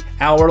daily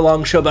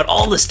hour-long show about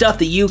all the stuff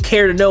that you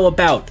care to know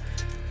about.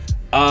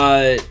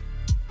 And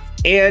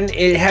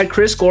it had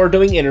Chris Gore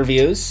doing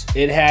interviews.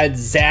 It had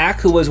Zach,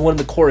 who was one of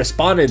the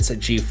correspondents at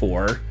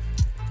G4.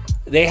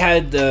 They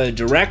had the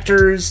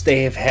directors.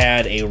 They have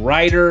had a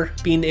writer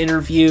being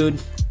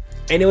interviewed.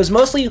 And it was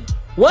mostly,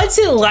 what's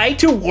it like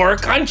to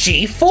work on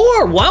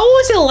G4? What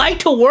was it like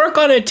to work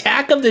on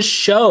Attack of the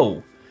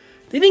Show?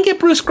 They didn't get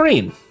Bruce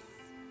Green.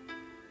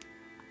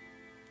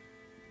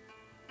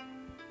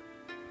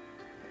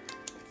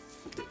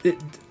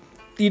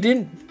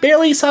 You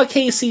barely saw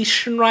Casey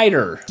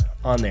Schneider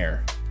on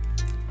there.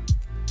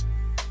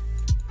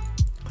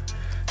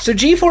 So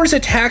G4's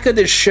Attack of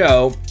the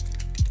Show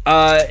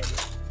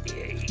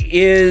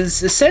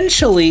is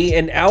essentially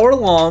an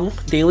hour-long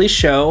daily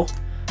show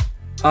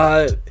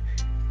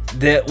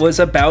that was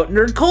about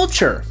nerd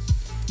culture.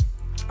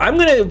 I'm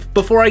gonna,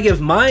 before I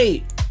give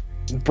my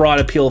broad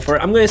appeal for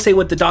it, I'm gonna say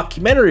what the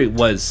documentary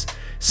was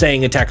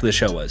saying Attack of the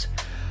Show was.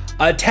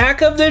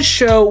 Attack of the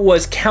Show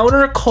was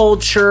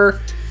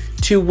counterculture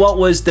to what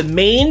was the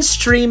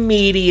mainstream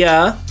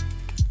media,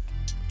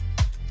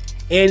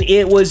 and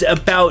it was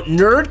about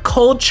nerd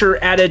culture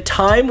at a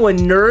time when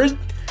nerd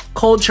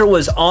culture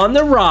was on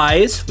the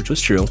rise, which was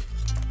true,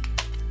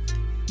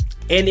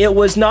 and it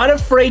was not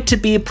afraid to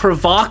be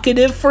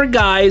provocative for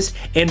guys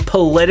and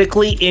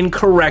politically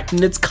incorrect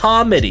in its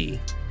comedy.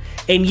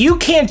 And you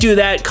can't do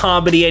that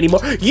comedy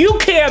anymore. You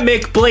can't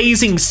make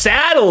Blazing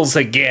Saddles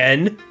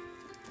again.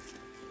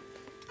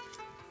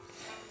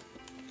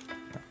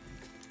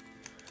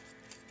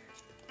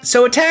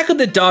 So Attack of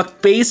the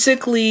Doc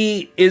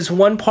basically is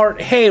one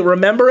part, hey,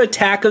 remember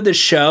Attack of the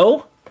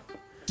Show?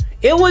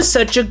 It was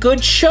such a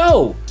good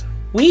show.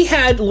 We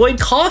had Lloyd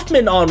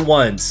Kaufman on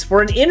once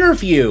for an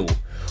interview.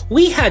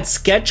 We had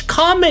sketch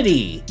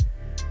comedy.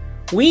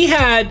 We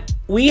had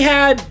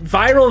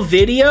viral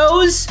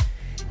videos,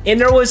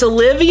 and there was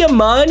Olivia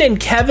Munn and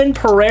Kevin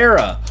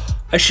Pereira.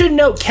 I should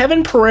note,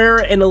 Kevin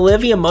Pereira and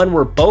Olivia Munn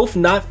were both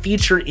not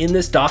featured in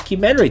this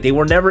documentary. They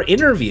were never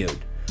interviewed.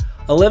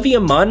 Olivia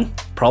Munn,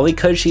 probably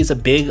because she's a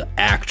big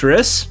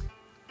actress.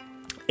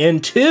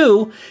 And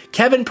two,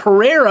 Kevin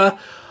Pereira,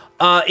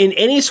 in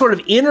any sort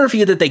of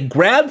interview that they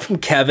grabbed from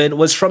Kevin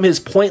was from his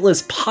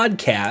Pointless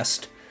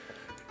podcast.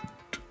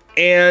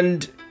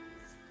 And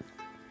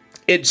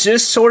it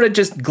just sort of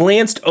just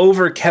glanced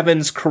over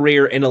Kevin's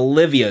career and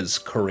Olivia's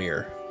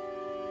career.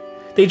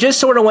 They just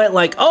sort of went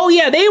like, oh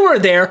yeah, they were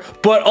there,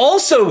 but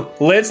also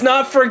let's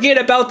not forget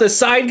about the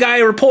side guy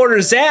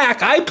reporter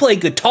Zach. I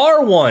played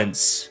guitar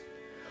once.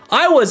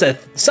 I was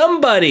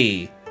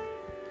somebody.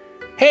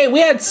 Hey,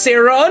 we had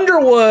Sarah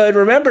Underwood.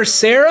 Remember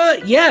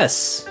Sarah?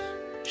 Yes.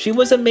 She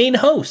was a main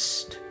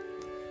host.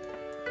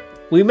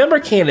 We remember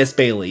Candace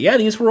Bailey. Yeah,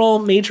 these were all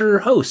major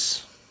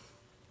hosts.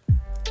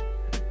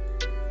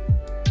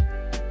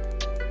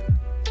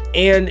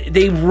 And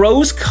they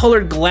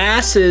rose-colored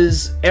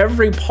glasses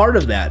every part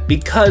of that,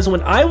 because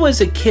when I was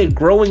a kid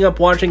growing up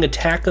watching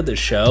Attack of the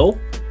Show,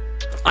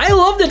 I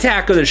loved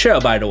Attack of the Show,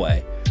 by the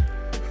way.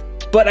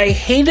 But I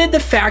hated the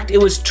fact it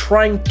was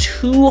trying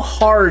too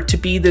hard to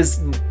be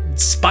this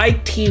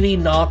Spike TV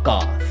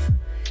knockoff.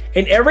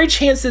 And every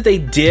chance that they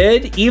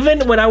did,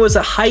 even when I was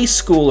a high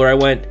schooler, I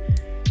went,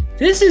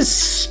 this is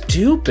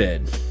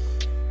stupid.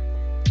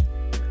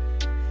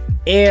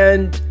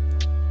 And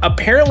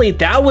apparently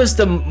that was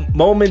the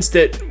moments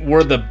that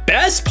were the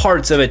best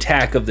parts of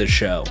Attack of the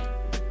Show,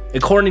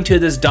 according to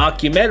this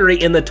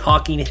documentary and the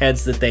talking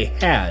heads that they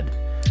had.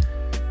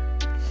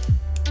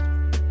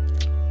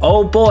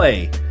 Oh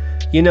boy.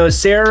 You know,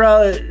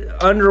 Sarah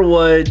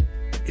Underwood,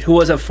 who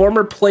was a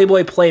former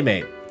Playboy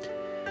Playmate,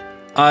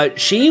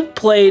 she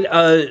played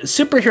a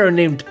superhero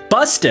named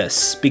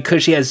Bustus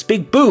because she has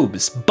big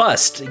boobs.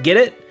 Bust, get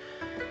it?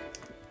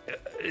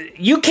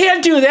 You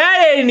can't do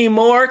that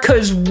anymore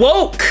because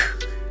woke.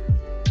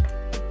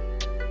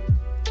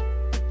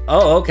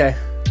 Oh, okay.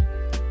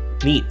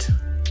 Neat.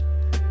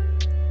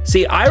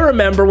 See, I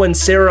remember when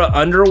Sarah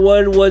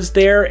Underwood was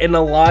there and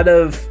a lot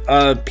of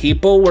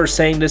people were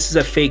saying this is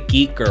a fake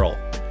geek girl.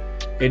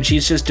 And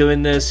she's just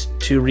doing this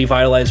to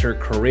revitalize her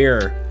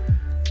career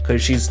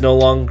because she's no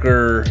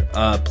longer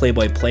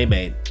Playboy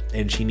Playmate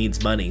and she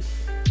needs money.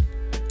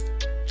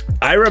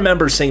 I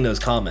remember seeing those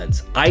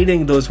comments. I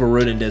think those were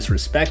rude and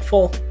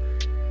disrespectful.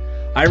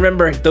 I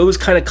remember those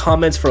kind of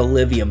comments for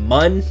Olivia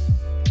Munn.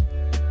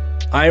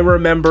 I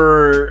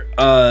remember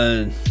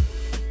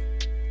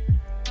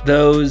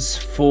those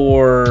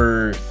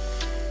for...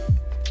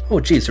 Oh,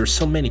 geez, there's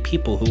so many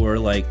people who were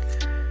like...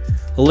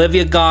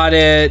 Olivia got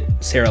it.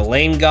 Sarah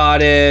Lane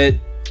got it.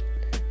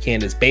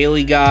 Candace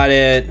Bailey got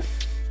it.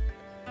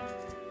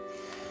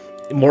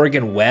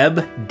 Morgan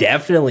Webb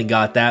definitely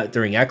got that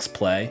during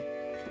X-Play.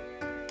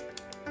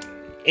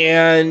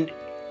 And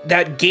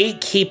that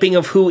gatekeeping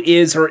of who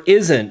is or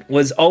isn't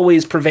was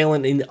always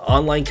prevalent in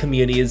online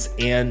communities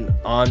and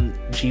on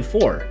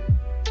G4.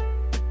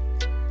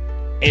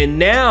 And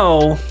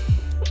now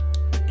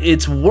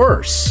it's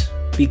worse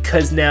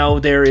because now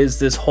there is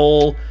this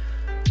whole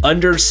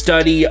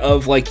understudy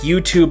of like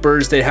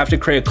YouTubers that have to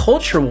create a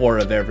culture war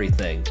of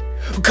everything.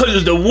 Because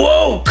of the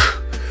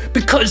woke!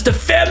 Because the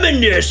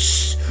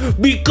feminists!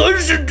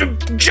 Because of the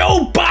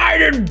Joe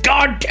Biden!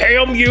 God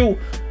damn you!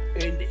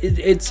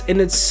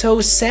 It's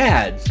so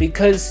sad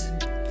because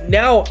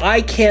now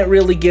I can't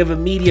really give a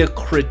media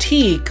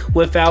critique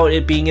without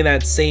it being in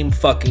that same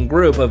fucking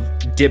group of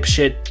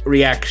dipshit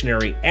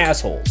reactionary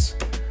assholes.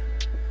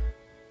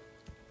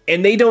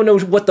 And they don't know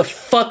what the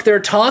fuck they're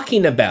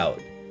talking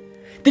about.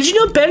 Did you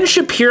know Ben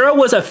Shapiro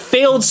was a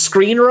failed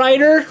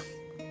screenwriter?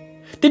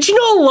 Did you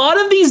know a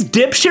lot of these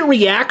dipshit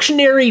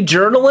reactionary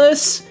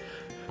journalists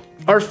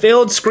are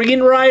failed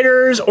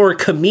screenwriters or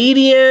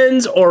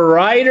comedians or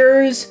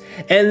writers,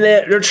 and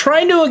they're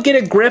trying to get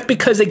a grip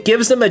because it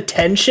gives them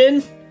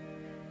attention?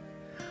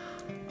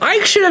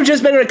 I should have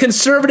just been a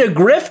conservative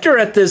grifter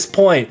at this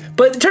point,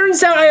 but it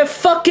turns out I have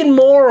fucking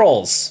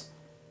morals.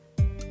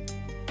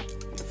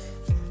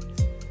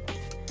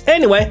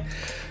 Anyway,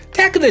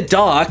 Attack of the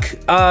Doc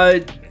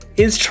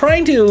is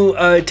trying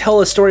to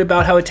tell a story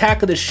about how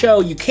Attack of the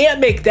Show, you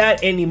can't make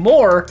that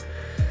anymore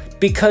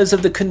because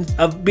of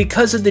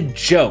the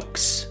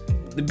jokes,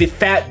 the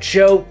fat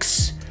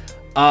jokes.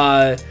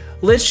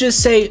 Let's just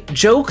say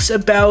jokes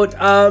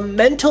about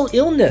mental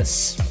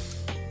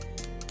illness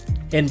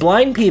and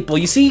blind people.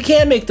 You see, you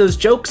can't make those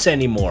jokes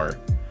anymore.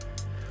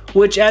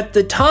 Which at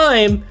the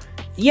time,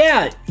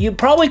 yeah, you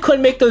probably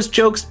couldn't make those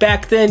jokes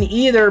back then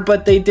either,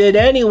 but they did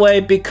anyway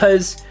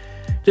because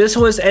this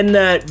was in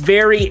that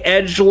very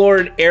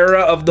edgelord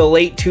era of the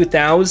late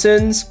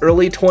 2000s,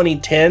 early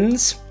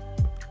 2010s,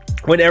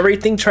 when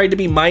everything tried to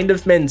be Mind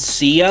of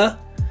Mencia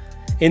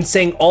and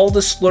saying all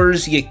the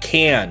slurs you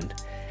can.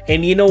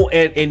 And you know,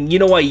 and you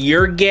know what,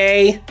 you're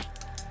gay,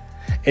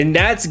 and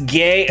that's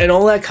gay, and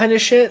all that kind of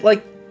shit.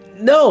 Like,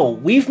 no,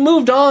 we've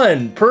moved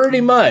on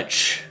pretty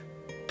much.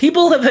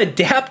 People have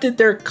adapted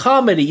their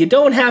comedy. You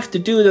don't have to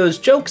do those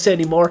jokes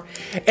anymore.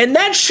 And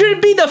that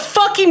should be the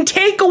fucking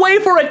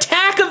takeaway for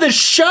Attack of the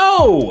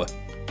Show.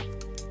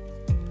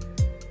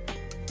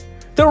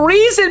 The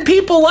reason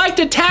people liked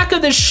Attack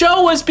of the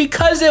Show was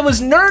because it was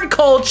nerd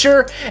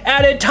culture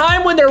at a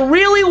time when there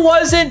really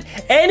wasn't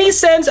any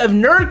sense of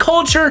nerd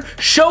culture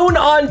shown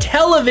on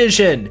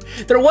television.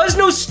 There was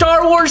no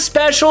Star Wars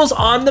specials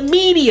on the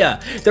media.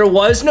 There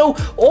was no,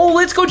 oh,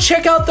 let's go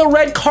check out the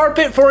red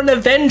carpet for an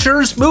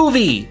Avengers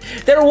movie.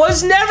 There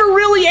was never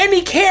really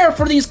any care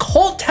for these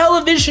cult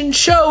television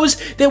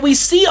shows that we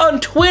see on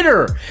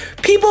Twitter.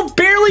 People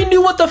barely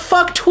knew what the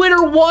fuck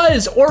Twitter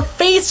was, or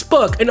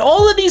Facebook, and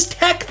all of these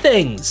tech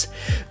things.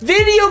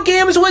 Video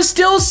games was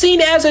still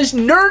seen as a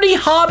nerdy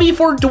hobby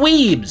for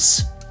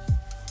dweebs.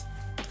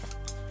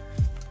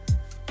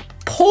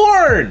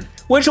 Porn,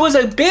 which was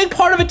a big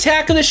part of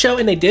Attack of the Show,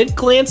 and they did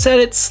glance at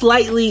it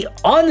slightly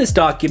on this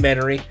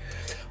documentary.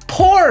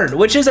 Porn,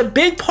 which is a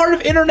big part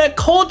of internet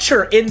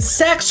culture and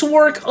sex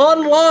work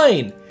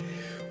online,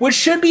 which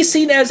should be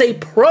seen as a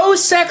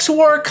pro-sex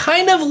work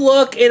kind of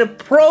look and a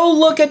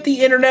pro-look at the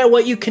internet,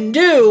 what you can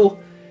do.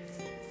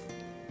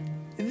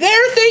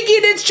 They're thinking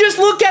it's just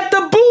look at the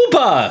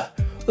booba.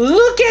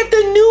 Look at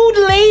the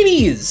nude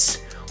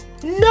ladies.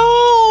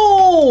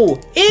 No,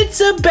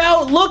 it's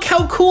about look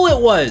how cool it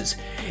was.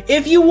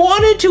 If you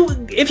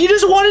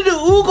just wanted to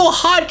oogle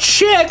hot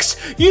chicks,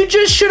 you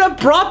just should have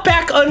brought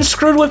back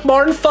Unscrewed with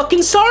Martin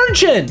fucking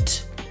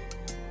Sargent.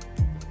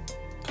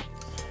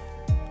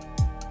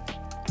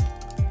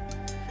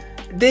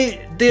 The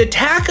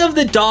Attack of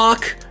the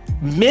Doc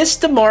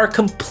missed the mark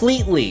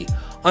completely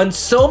on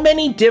so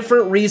many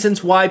different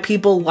reasons why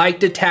people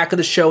liked Attack of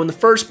the Show in the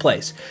first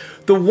place.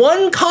 The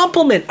one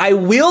compliment I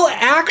will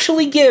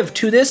actually give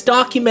to this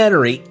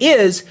documentary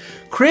is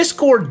Chris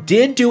Gore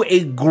did do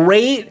a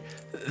great,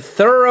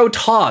 thorough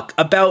talk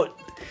about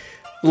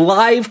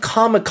live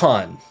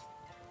Comic-Con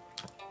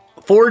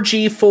for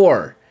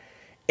G4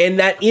 and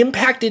that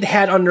impact it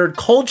had on nerd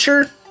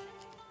culture.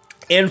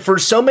 And for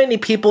so many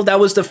people,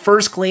 that was the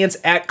first glance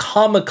at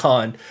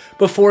Comic-Con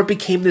before it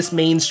became this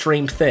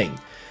mainstream thing.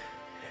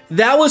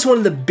 That was one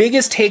of the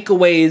biggest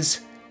takeaways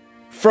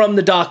from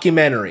the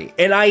documentary.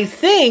 And I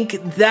think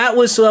that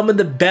was some of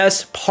the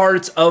best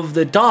parts of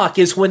the doc,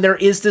 is when there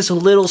is this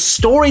little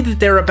story that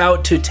they're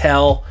about to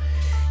tell.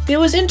 It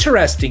was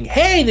interesting.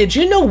 Hey, did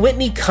you know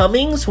Whitney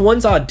Cummings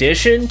once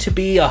auditioned to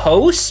be a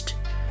host?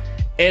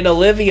 And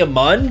Olivia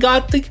Munn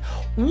got the...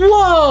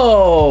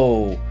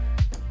 Whoa!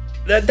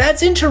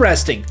 That's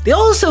interesting. They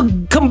also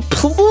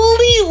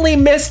completely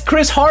missed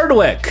Chris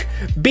Hardwick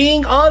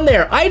being on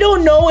there. I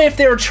don't know if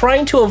they were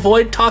trying to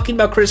avoid talking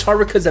about Chris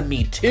Hardwick because of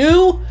Me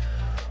Too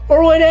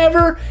or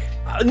whatever.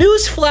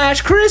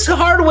 Newsflash, Chris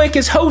Hardwick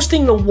is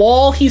hosting The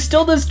Wall. He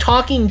still does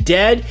Talking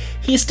Dead.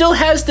 He still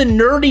has the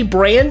nerdy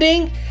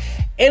branding.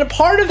 And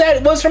part of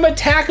that was from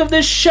Attack of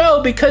the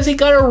Show, because he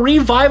got a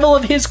revival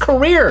of his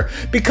career.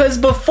 Because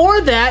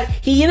before that,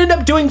 he ended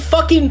up doing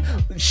fucking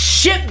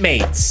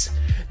Shipmates.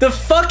 The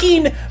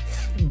fucking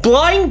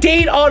blind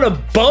date on a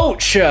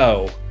boat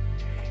show.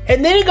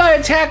 And then he got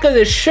Attack of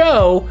the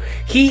Show.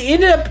 He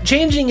ended up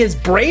changing his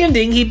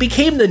branding. He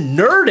became the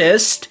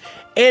Nerdist,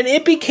 and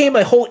it became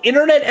a whole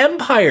internet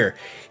empire.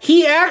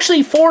 He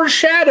actually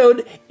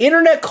foreshadowed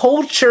internet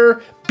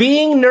culture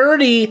being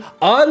nerdy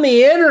on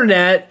the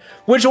internet,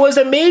 which was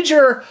a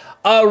major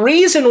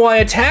reason why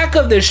Attack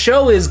of the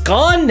Show is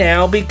gone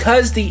now,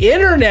 because the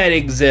internet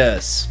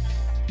exists.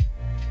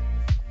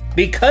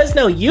 Because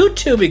now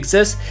YouTube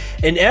exists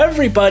and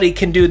everybody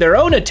can do their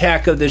own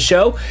Attack of the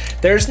Show,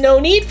 there's no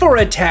need for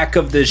Attack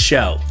of the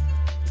Show.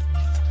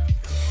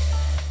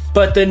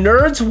 But the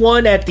nerds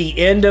won at the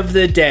end of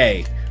the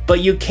day.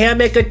 But you can't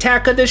make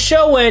Attack of the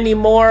Show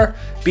anymore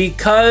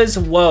because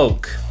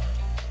woke.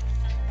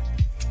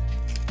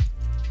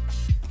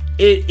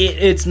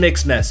 It's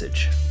mixed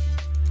message.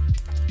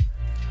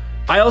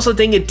 I also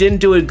think it didn't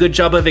do a good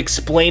job of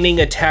explaining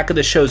Attack of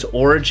the Show's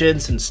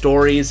origins and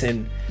stories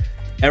and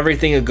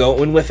everything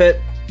going with it.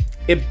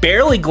 It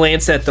barely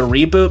glanced at the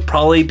reboot,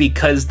 probably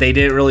because they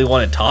didn't really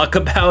want to talk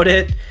about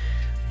it.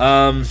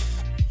 And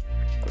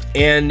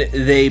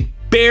they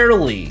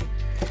barely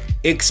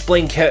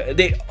explained...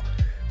 did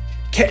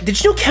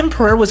you know Kevin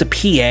Pereira was a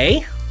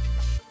PA?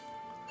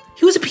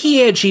 He was a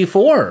PA at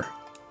G4.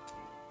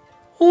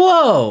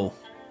 Whoa.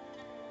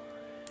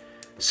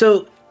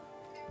 So,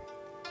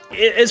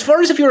 as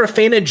far as if you're a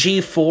fan of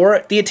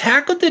G4, the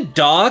Attack of the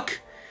Doc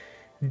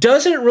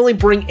doesn't really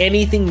bring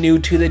anything new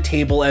to the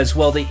table as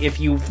well if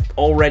you've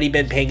already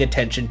been paying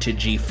attention to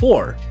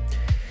G4.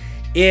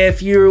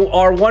 If you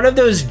are one of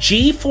those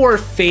G4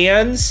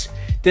 fans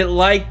that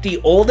liked the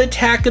old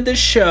Attack of the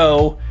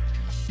Show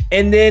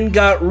and then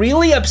got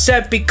really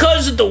upset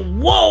because of the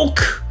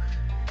woke,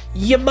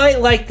 you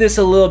might like this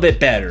a little bit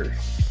better.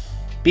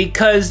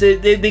 Because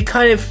they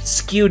kind of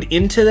skewed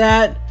into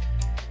that.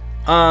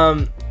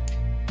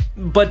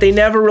 But they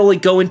never really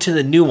go into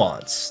the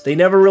nuance. They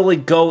never really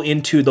go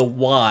into the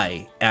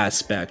why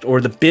aspect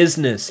or the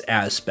business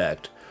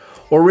aspect.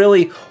 Or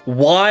really,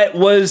 what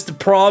was the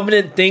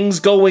prominent things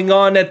going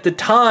on at the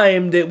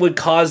time that would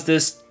cause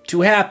this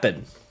to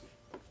happen.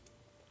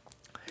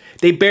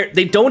 They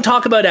don't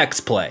talk about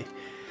X-Play.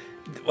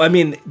 I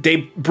mean, they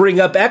bring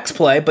up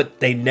X-Play, but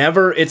they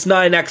never... It's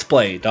not an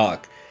X-Play,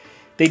 doc.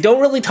 They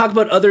don't really talk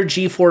about other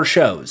G4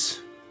 shows.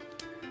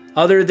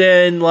 Other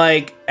than,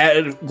 like, at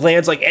a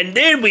glance, like, and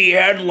then we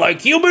had,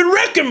 like, Human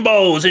Wrecking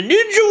Balls and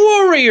Ninja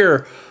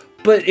Warrior.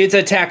 But it's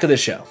Attack of the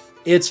Show.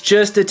 It's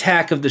just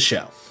Attack of the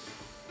Show.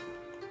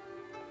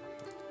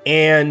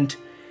 And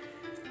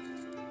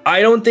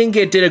I don't think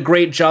it did a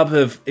great job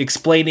of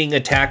explaining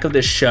Attack of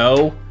the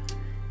Show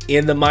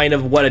in the mind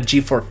of what a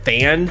G4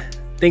 fan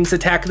thinks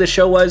Attack of the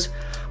Show was.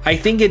 I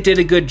think it did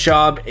a good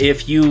job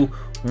if you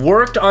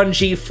worked on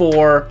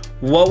G4,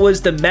 what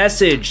was the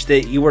message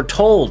that you were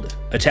told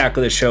Attack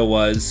of the Show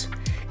was,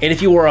 and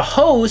if you were a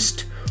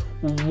host,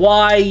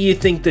 why you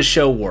think the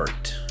show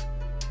worked.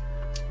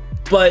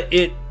 But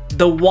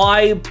the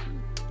why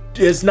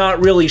is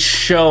not really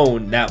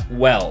shown that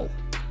well,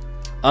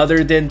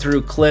 other than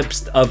through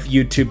clips of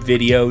YouTube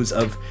videos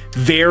of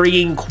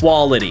varying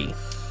quality.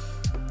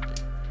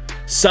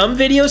 Some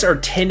videos are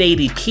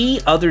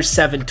 1080p, others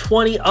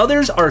 720,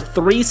 others are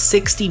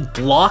 360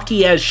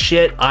 blocky as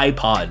shit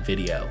iPod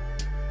video.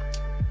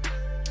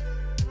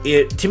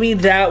 To me,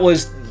 that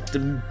was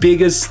the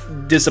biggest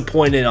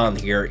disappointment on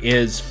here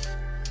is,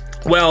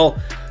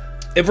 well,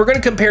 if we're going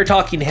to compare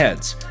talking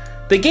heads,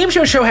 the Game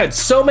Show had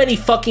so many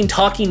fucking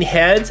talking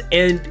heads,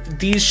 and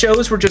these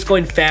shows were just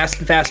going fast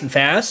and fast and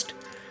fast.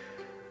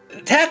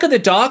 Attack of the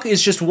Doc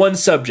is just one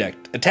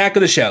subject, Attack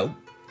of the Show.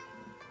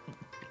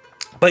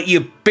 But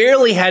you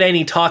barely had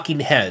any talking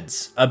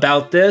heads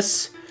about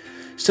this,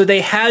 so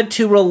they had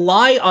to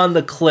rely on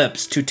the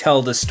clips to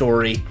tell the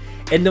story,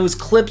 and those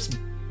clips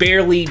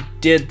barely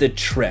did the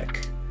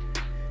trick.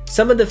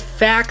 Some of the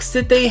facts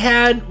that they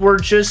had were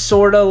just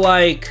sort of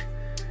like...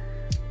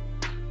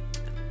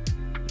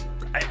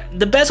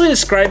 The best way to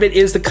describe it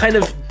is the kind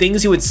of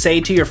things you would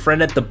say to your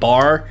friend at the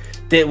bar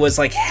that was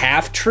like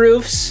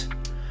half-truths.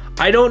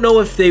 I don't know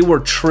if they were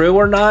true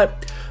or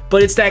not,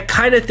 but it's that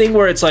kind of thing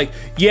where it's like,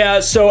 yeah,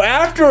 so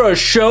after a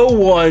show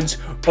once,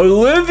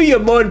 Olivia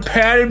Munn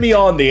patted me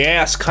on the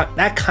ass.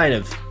 That kind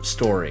of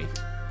story.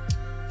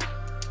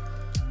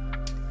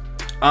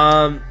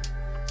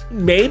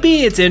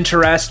 Maybe it's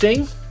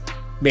interesting.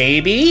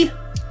 Maybe.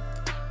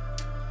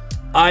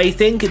 I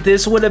think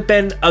this would have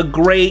been a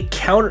great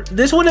counter.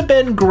 This would have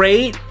been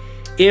great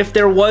if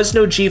there was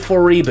no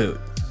G4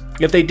 reboot.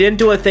 If they didn't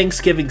do a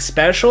Thanksgiving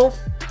special,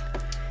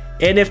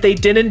 and if they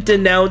didn't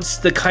denounce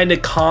the kind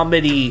of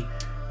comedy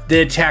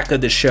the Attack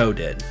of the Show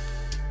did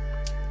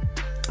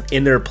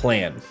in their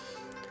plan.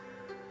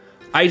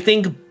 I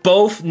think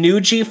both new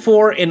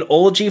G4 and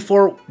old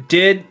G4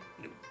 did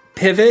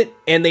pivot,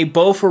 and they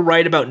both were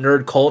right about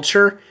nerd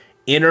culture,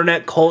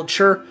 internet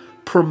culture,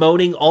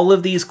 promoting all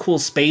of these cool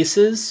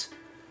spaces.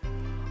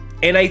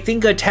 And I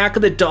think Attack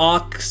of the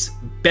Doc's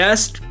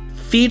best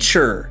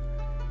feature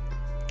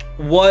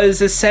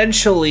was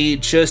essentially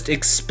just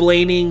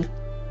explaining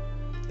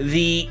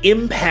the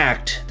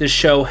impact the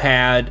show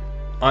had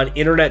on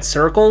internet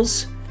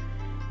circles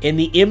and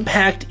the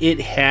impact it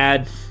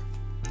had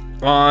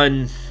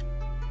on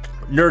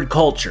nerd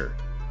culture.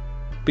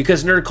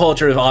 Because nerd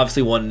culture is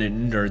obviously one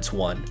and nerds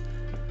won.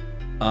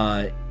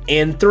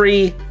 And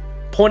 3,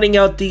 pointing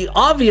out the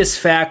obvious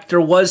fact there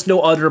was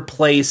no other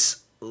place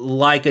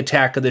like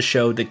Attack of the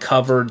Show that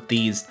covered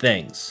these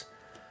things.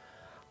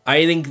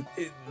 I think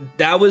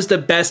that was the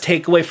best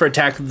takeaway for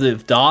Attack of the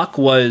Doc,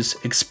 was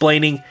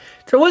explaining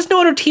there was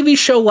no other TV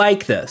show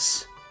like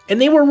this.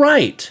 And they were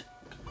right.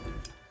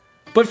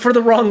 But for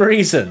the wrong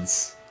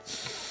reasons.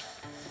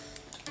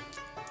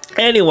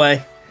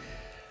 Anyway,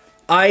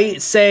 I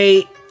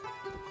say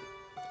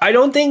I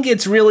don't think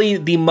it's really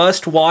the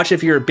must-watch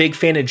if you're a big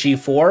fan of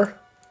G4.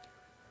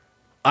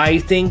 I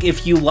think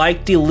if you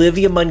liked the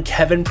Olivia Munn,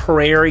 Kevin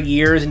Pereira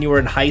years and you were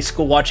in high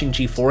school watching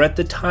G4 at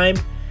the time,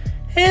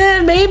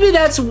 maybe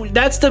that's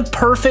the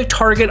perfect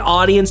target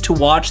audience to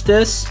watch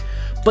this,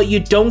 but you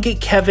don't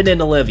get Kevin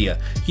and Olivia.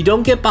 You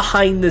don't get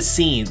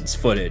behind-the-scenes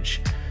footage.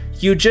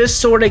 You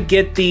just sort of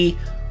get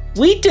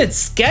we did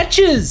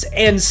sketches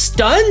and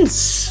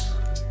stunts.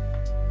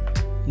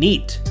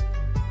 Neat.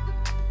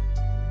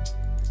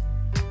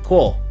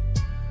 Cool.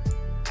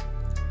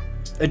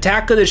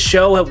 Attack of the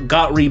Show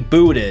got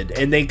rebooted,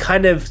 and they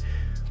kind of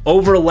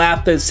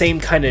overlap the same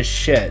kind of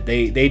shit.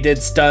 They did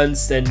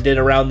stunts and did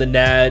Around the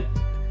Net.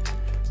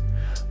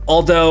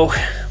 Although,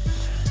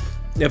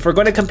 if we're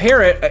going to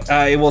compare it,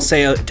 I will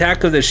say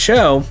Attack of the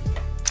Show,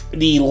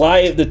 they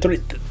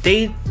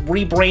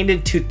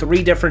rebranded to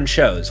 3 different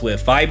shows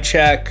with Vibe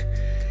Check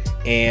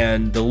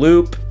and The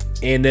Loop,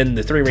 and then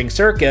the 3 Ring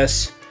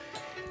Circus.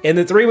 And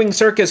the 3 Ring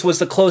Circus was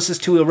the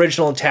closest to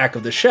original Attack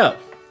of the Show.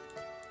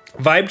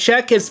 Vibe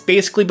Check has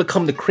basically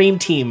become the Cream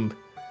Team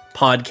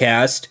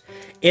podcast.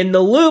 And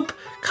The Loop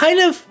kind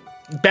of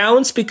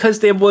bounced because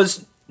there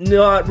was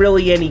not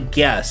really any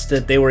guests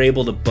that they were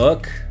able to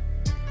book.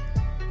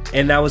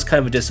 And that was kind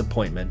of a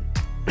disappointment.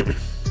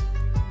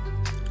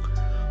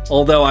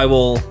 Although I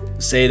will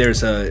say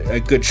there's a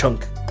good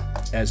chunk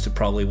as to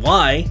probably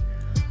why.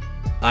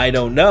 I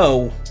don't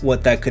know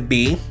what that could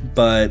be,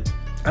 but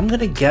I'm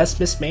going to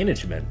guess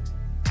mismanagement.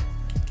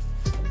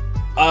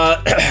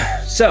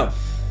 So,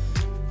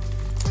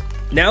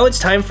 now it's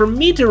time for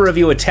me to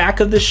review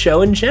Attack of the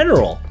Show in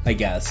general, I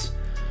guess.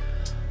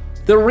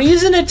 The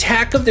reason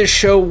Attack of the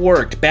Show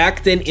worked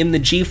back then in the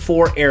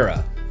G4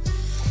 era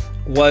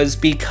was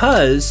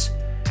because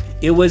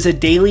it was a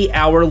daily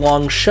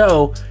hour-long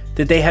show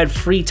that they had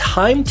free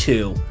time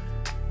to.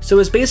 So it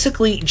was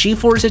basically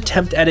G4's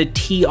attempt at a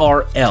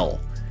TRL.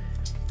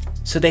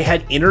 So they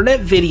had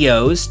internet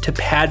videos to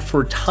pad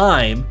for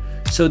time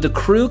so the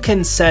crew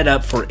can set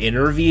up for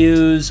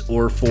interviews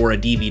or for a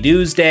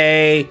DVD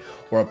day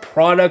or a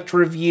product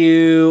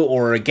review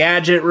or a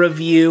gadget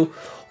review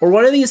or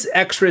one of these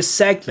extra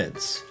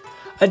segments.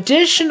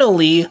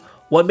 Additionally,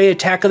 what made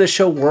Attack of the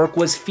Show work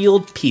was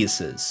field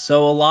pieces.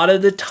 So a lot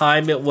of the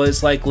time it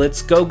was like,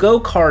 let's go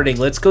go-karting,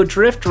 let's go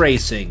drift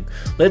racing,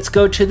 let's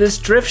go to this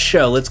drift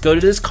show, let's go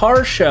to this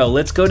car show,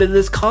 let's go to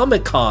this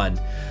Comic-Con,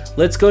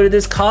 let's go to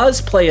this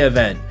cosplay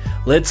event,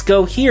 let's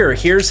go here,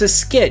 here's a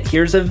skit,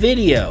 here's a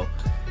video.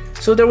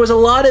 So there was a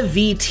lot of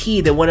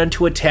VT that went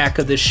into Attack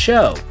of the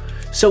Show.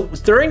 So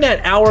during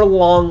that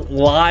hour-long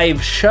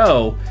live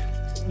show,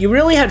 you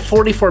really had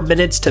 44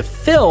 minutes to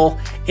fill,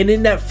 and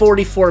in that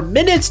 44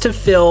 minutes to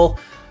fill,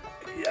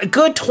 a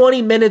good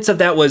 20 minutes of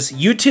that was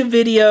YouTube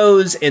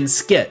videos and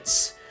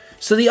skits.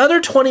 So the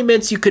other 20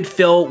 minutes you could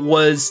fill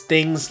was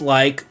things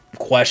like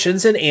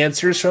questions and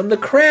answers from the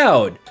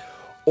crowd,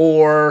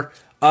 or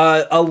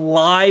a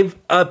live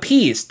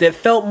piece that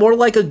felt more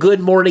like a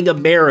Good Morning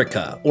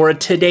America, or a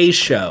Today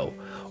Show,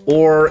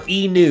 or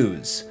E!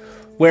 News,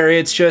 where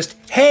it's just,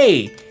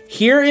 hey,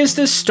 here is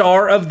the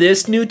star of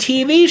this new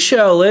TV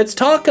show. Let's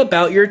talk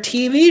about your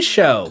TV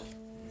show.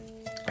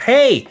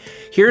 Hey,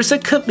 here's a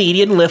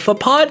comedian lift a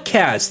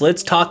podcast.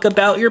 Let's talk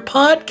about your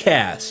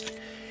podcast.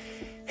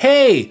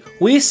 Hey,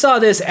 we saw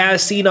this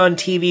as seen on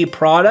TV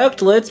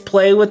product. Let's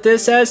play with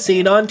this as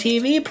seen on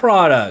TV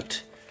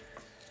product.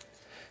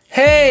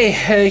 Hey,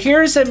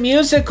 here's a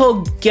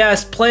musical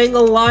guest playing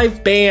a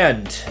live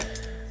band.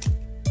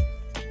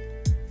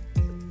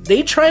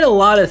 they tried a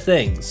lot of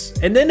things.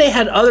 And then they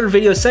had other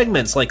video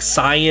segments like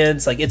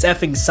science, like It's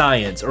Effing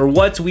Science, or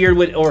What's Weird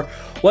with, or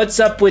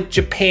What's Up with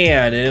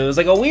Japan. And it was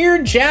like a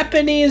weird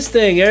Japanese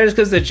thing. It's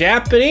because the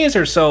Japanese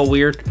are so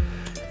weird.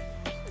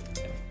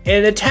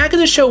 And Attack of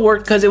the Show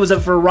worked because it was a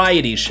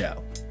variety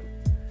show.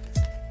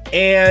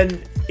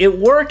 And it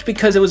worked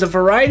because it was a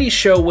variety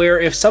show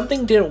where if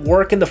something didn't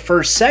work in the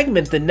first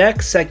segment, the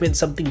next segment,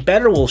 something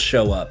better will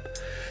show up.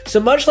 So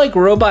much like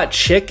Robot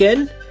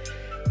Chicken,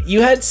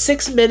 you had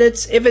 6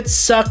 minutes. If it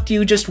sucked,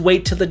 you just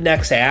wait till the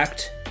next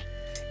act.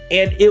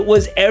 And it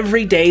was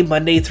every day,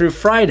 Monday through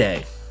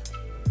Friday.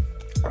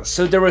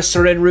 So there were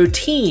certain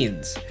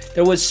routines.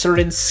 There was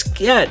certain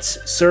skits,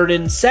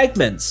 certain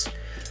segments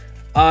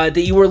that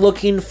you were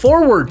looking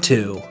forward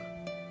to.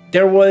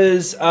 There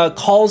was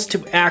calls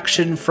to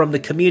action from the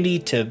community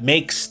to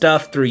make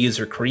stuff through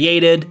user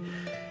created.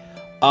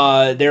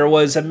 There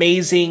was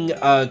amazing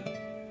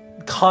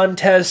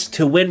contests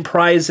to win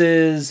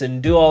prizes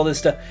and do all this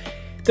stuff.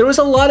 There was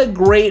a lot of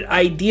great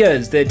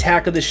ideas that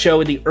Attack of the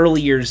Show in the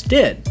early years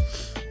did.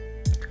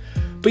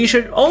 But you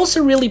should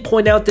also really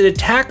point out that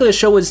Attack of the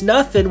Show was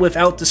nothing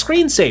without the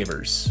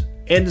screensavers.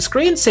 And the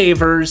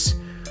screensavers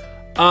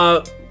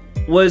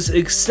was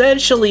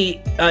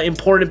essentially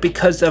important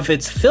because of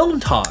its film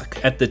talk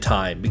at the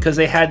time. Because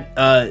they had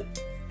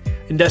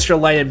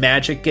Industrial Light and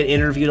Magic get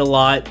interviewed a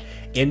lot,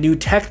 and new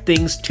tech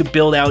things to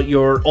build out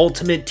your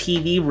ultimate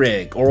TV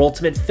rig or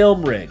ultimate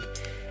film rig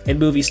in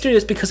movie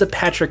studios because of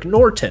Patrick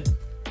Norton.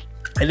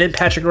 And then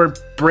Patrick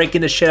Norton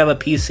breaking the shit out of a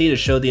PC to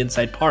show the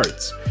inside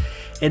parts.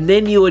 And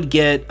then you would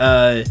get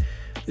the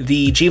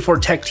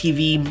G4 Tech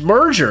TV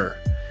merger.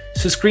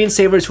 So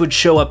screensavers would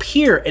show up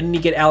here, and then you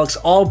get Alex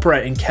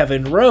Albrecht and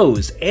Kevin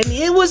Rose. And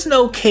it was an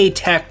okay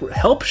tech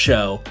help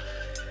show,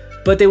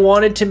 but they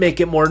wanted to make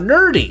it more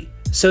nerdy.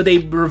 So they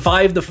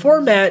revived the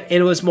format, and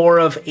it was more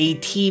of a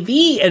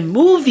TV and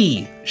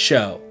movie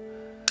show.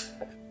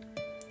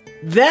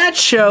 That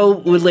show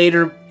would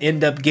later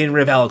end up getting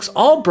rid of Alex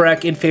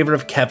Albrecht in favor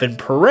of Kevin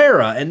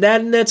Pereira, and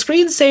then that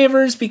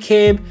Screensavers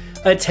became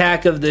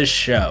Attack of the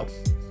Show.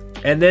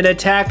 And then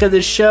Attack of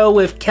the Show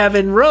with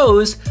Kevin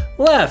Rose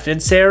left,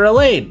 and Sarah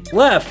Lane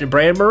left, and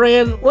Brian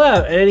Moran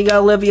left, and then you got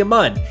Olivia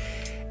Munn.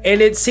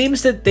 And it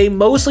seems that they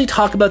mostly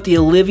talk about the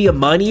Olivia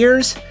Munn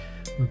years,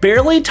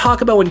 barely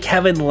talk about when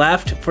Kevin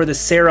left for the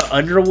Sarah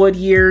Underwood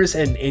years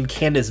and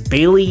Candace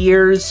Bailey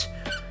years,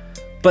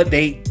 but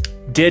they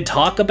did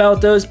talk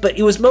about those, but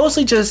it was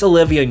mostly just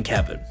Olivia and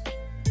Kevin.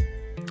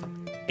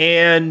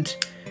 And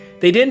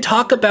they didn't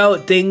talk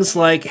about things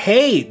like,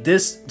 hey,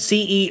 this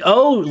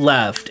CEO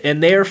left,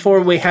 and therefore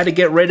we had to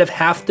get rid of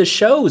half the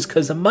shows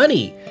because of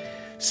money.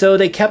 So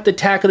they kept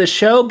Attack of the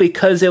Show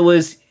because it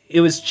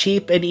was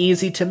cheap and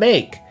easy to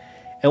make.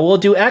 And we'll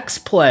do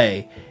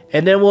X-Play,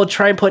 and then we'll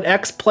try and put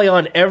X-Play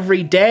on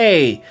every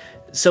day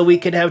so we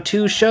can have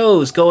 2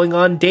 shows going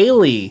on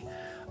daily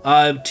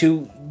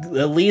to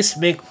at least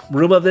make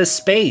room of this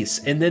space.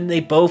 And then they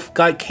both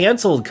got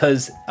canceled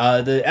because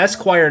the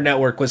Esquire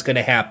network was going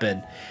to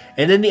happen.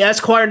 And then the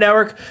Esquire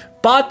network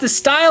bought the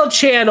Style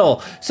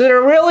Channel. So that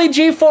really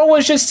G4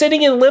 was just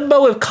sitting in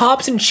limbo with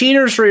Cops and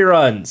Cheaters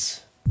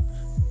reruns.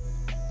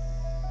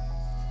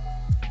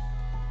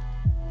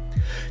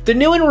 The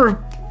new and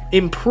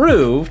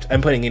improved,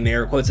 I'm putting in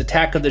air quotes,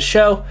 Attack of the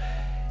Show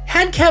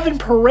had Kevin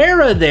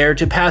Pereira there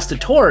to pass the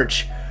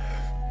torch.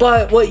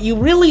 But what you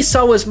really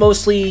saw was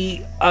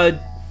mostly a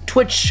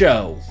Twitch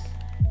show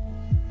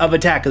of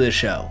Attack of the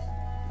Show.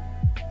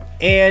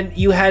 And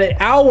you had an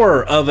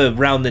hour of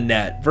Around the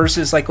Net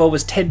versus like what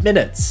was 10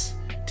 minutes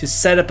to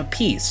set up a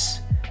piece.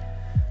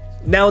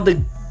 Now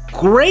the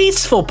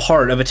graceful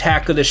part of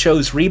Attack of the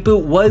Show's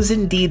reboot was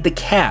indeed the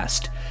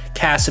cast.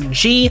 Kasim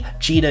G,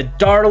 Gina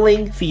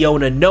Darling,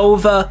 Fiona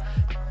Nova.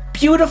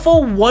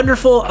 Beautiful,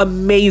 wonderful,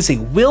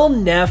 amazing. Will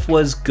Neff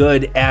was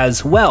good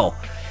as well.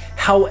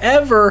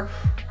 However,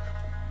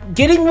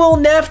 getting Will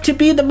Neff to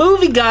be the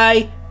movie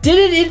guy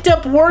didn't end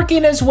up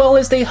working as well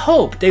as they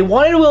hoped. They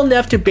wanted Will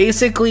Neff to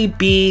basically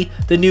be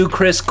the new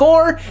Chris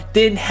Gore.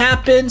 Didn't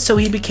happen, so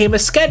he became a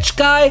sketch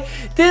guy.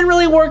 Didn't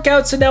really work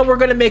out, so now we're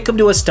going to make him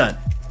do a stunt.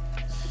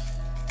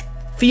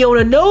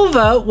 Fiona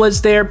Nova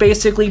was there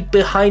basically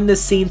behind the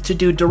scenes to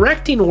do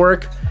directing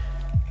work,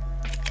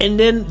 and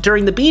then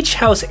during the Beach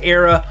House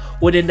era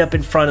would end up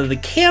in front of the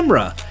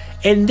camera,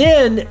 and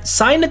then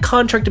signed a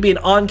contract to be an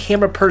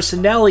on-camera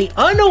personality,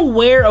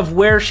 unaware of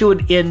where she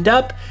would end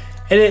up,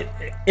 and it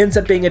ends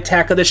up being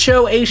Attack of the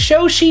Show, a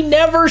show she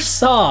never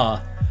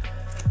saw.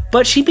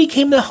 But she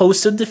became the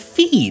host of The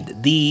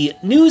Feed, the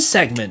news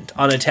segment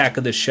on Attack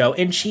of the Show,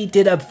 and she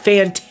did a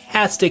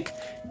fantastic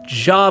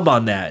job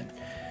on that.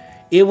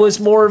 It was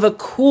more of a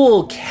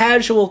cool,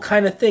 casual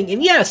kind of thing.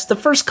 And yes, the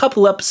first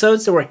couple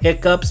episodes, there were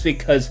hiccups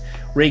because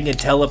reading a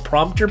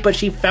teleprompter, but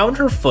she found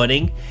her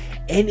footing,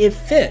 and it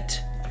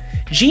fit.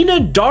 Gina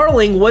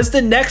Darling was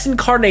the next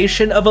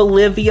incarnation of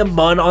Olivia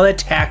Munn on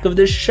Attack of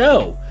the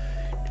Show.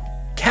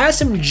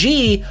 Kasim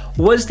G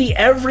was the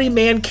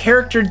everyman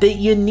character that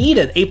you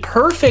needed, a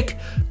perfect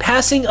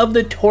passing of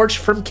the torch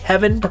from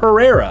Kevin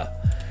Pereira.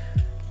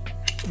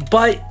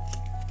 But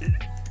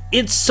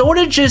it sort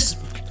of just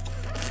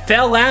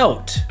fell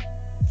out.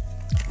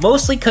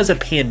 Mostly because of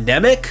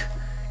pandemic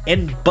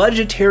and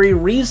budgetary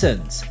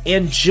reasons.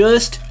 And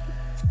just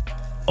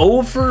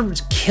over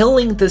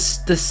killing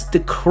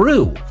the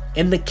crew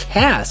and the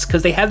cast.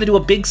 Because they had to do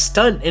a big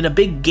stunt in a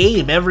big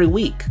game every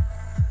week.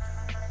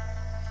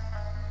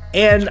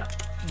 And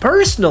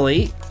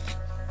personally,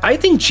 I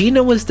think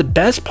Gina was the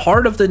best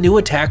part of the new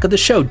Attack of the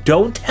Show.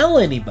 Don't tell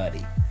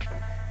anybody.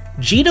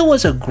 Gina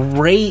was a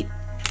great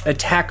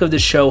Attack of the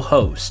Show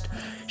host.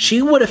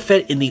 She would have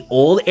fit in the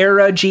old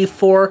era of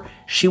G4.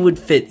 She would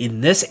fit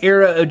in this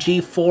era of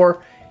G4.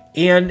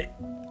 And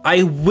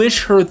I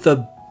wish her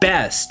the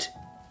best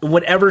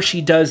whatever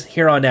she does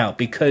here on out,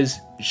 because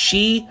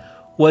she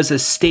was a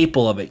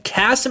staple of it.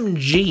 Kasim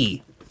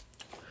G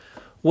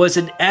was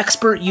an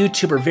expert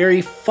YouTuber,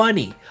 very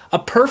funny, a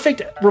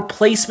perfect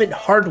replacement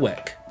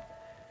Hardwick.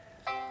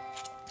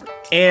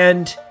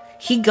 And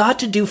he got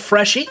to do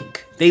Fresh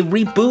Ink. They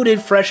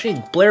rebooted Fresh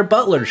Ink, Blair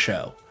Butler's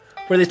show,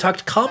 where they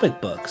talked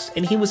comic books.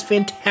 And he was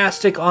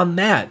fantastic on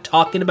that,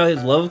 talking about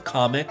his love of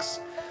comics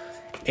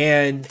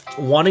and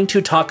wanting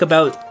to talk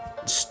about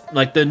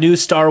like the new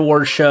Star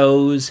Wars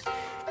shows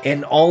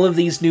and all of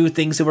these new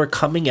things that were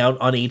coming out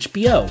on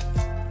HBO.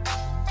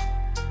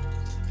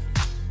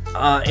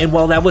 And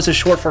while that was a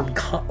short form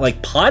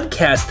like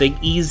podcasting,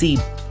 easy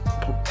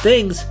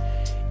things,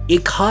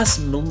 it costs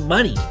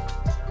money.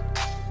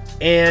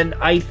 And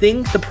I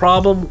think the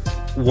problem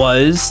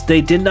was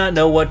they did not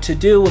know what to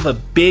do with a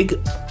big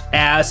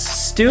ass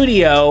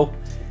studio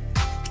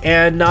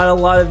and not a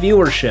lot of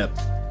viewership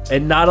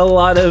and not a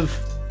lot of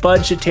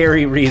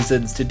budgetary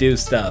reasons to do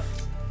stuff.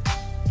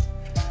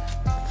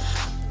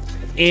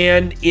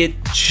 And it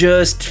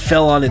just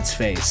fell on its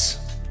face.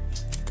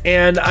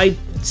 And I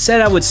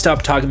said I would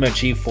stop talking about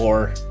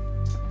G4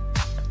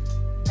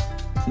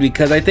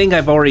 because I think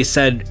I've already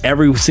said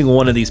every single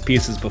one of these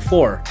pieces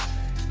before.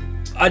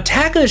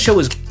 Attack of the Show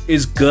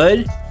is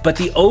good, but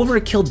the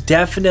overkill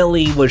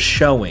definitely was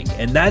showing,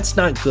 and that's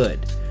not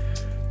good.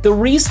 The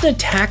reason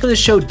Attack of the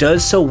Show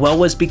does so well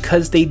was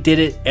because they did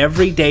it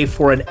every day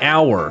for an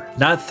hour,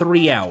 not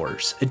 3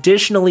 hours.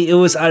 Additionally, it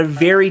was a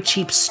very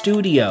cheap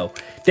studio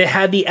that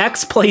had the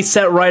X-Play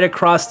set right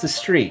across the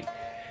street.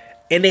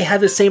 And they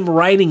had the same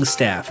writing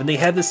staff, and they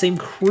had the same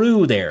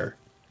crew there.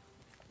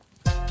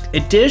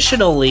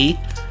 Additionally,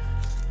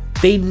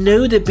 they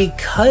knew that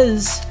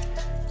because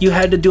you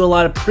had to do a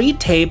lot of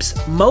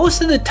pre-tapes,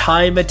 most of the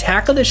time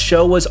Attack of the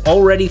Show was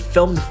already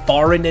filmed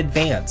far in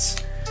advance.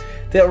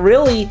 That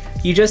really,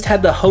 you just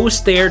had the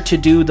host there to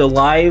do the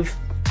live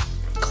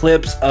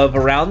clips of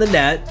Around the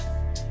Net,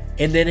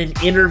 and then an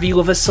interview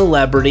of a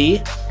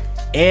celebrity,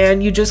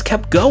 and you just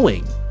kept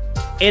going.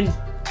 And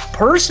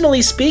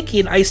personally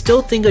speaking, I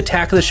still think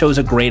Attack of the Show is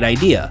a great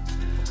idea.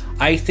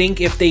 I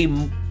think if they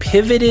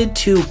pivoted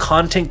to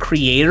content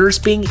creators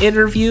being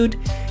interviewed,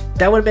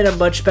 that would have been a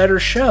much better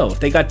show. If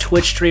they got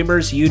Twitch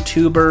streamers,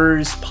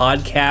 YouTubers,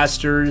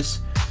 podcasters,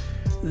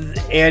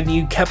 and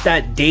you kept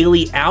that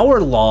daily hour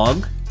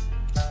long,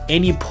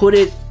 and you put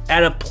it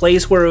at a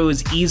place where it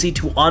was easy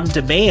to on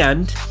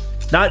demand,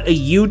 not a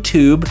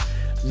YouTube,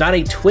 not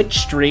a Twitch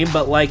stream,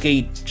 but like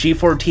a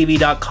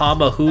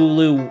G4TV.com, a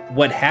Hulu,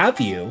 what have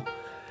you.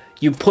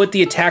 You put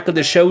the Attack of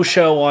the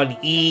Show on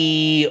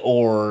E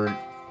or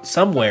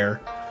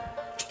somewhere,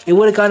 it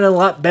would have gotten a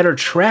lot better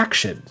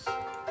traction.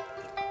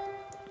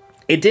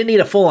 It didn't need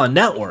a full-on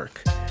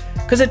network.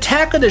 Because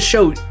Attack of the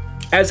Show,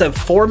 as a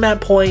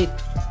format point,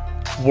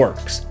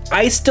 works.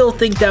 I still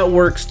think that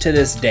works to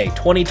this day,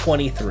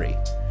 2023.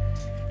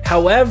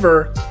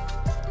 However,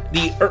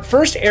 the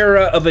first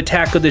era of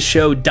Attack of the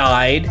Show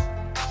died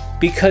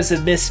because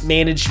of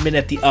mismanagement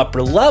at the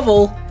upper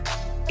level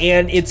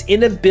and its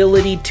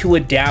inability to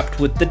adapt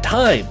with the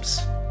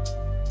times.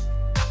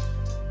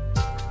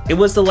 It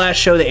was the last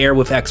show to air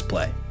with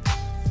X-Play,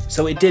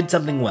 so it did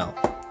something well.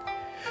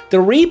 The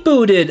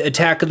rebooted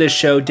Attack of the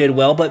Show did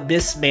well, but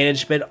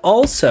mismanagement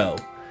also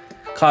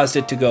caused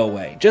it to go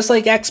away, just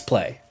like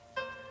X-Play.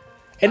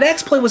 And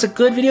X-Play was a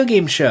good video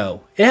game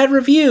show. It had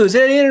reviews,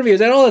 it had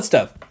interviews, it had all that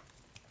stuff.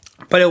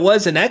 But it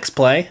was an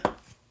X-Play,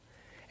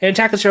 and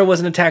Attack of the Show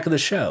wasn't Attack of the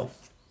Show.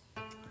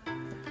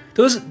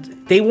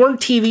 They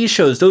weren't TV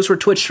shows, those were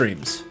Twitch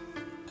streams.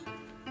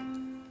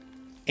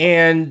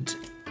 And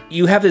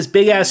you have this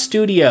big-ass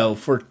studio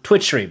for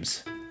Twitch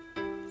streams,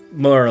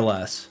 more or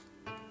less.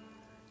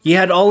 You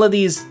had all of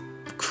these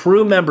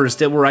crew members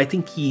that were, I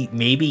think,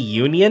 maybe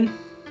union,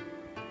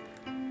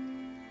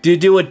 to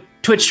do a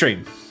Twitch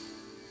stream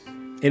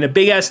in a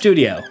big-ass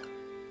studio.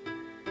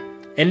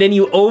 And then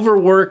you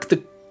overwork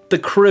the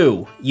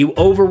crew. You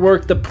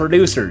overwork the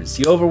producers.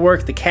 You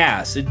overwork the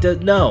cast.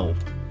 No.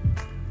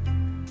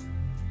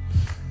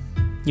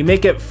 You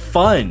make it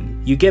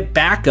fun. You get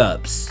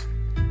backups.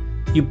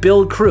 You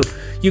build crew.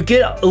 You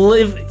get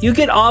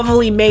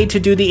Avali May to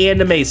do the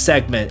anime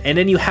segment, and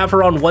then you have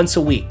her on once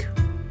a week.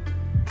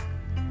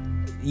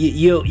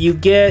 You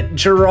get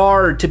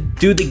Gerard to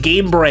do the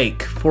game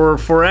break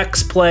for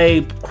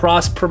X-Play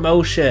cross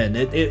promotion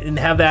and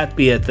have that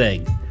be a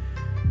thing.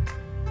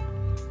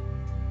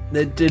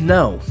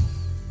 No.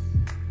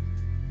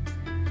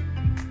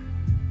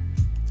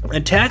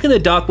 Attack of the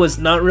Dock was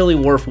not really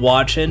worth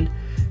watching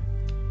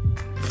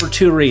for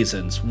two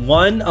reasons.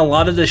 One, a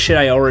lot of the shit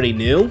I already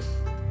knew.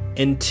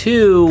 And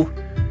two,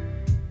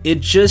 it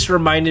just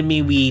reminded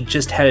me we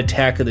just had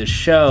Attack of the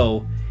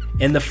Show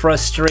and the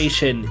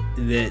frustration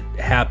that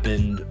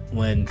happened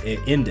when it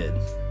ended.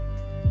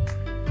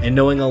 And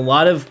knowing a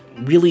lot of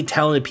really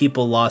talented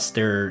people lost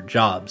their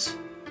jobs.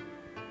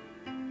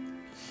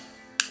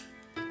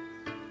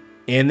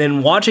 And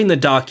then watching the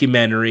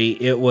documentary,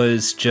 it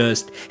was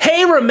just,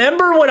 hey,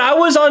 remember when I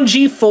was on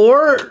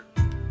G4?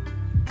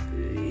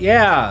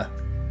 Yeah,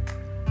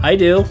 I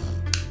do.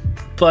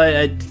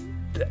 But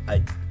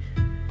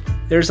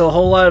there's a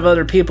whole lot of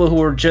other people who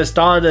were just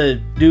on a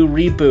new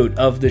reboot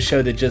of the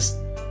show that just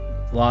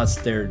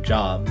lost their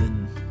job.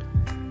 And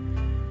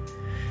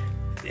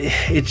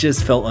it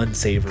just felt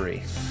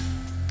unsavory.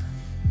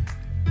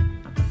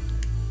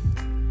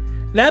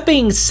 That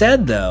being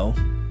said, though,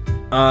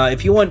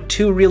 if you want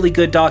two really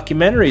good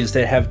documentaries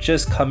that have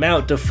just come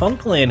out,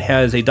 Defunctland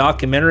has a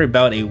documentary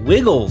about a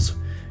Wiggles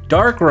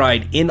dark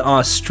ride in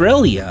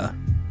Australia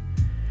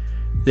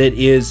that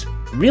is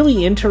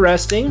really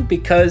interesting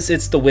because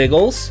it's the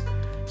Wiggles.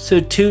 So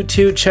toot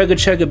toot chugga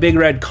chugga big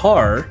red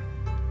car.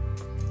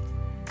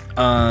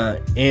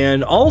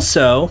 And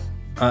also,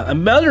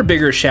 another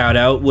bigger shout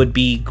out would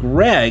be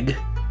Greg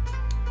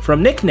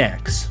from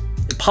Knacks.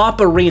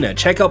 PopArena.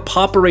 Check out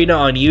PopArena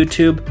on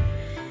YouTube.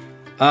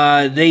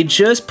 They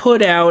just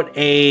put out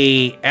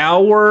a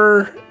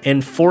hour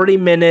and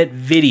 40-minute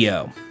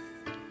video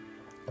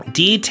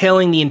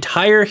detailing the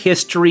entire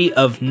history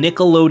of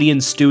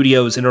Nickelodeon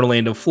Studios in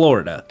Orlando,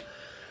 Florida.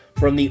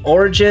 From the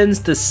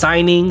origins, the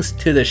signings,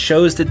 to the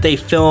shows that they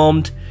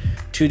filmed,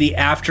 to the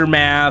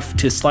aftermath,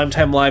 to Slime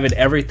Time Live, and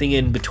everything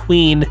in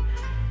between.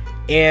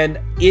 And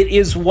it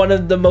is one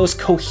of the most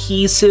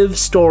cohesive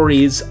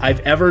stories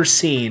I've ever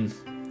seen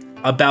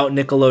about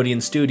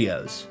Nickelodeon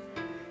Studios.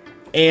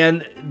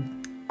 And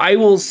I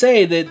will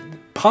say that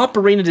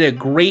PopArena did a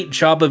great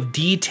job of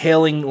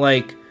detailing,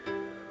 like,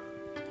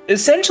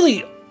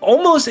 essentially,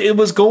 almost it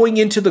was going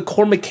into the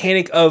core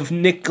mechanic of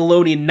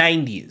Nickelodeon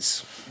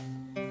 90s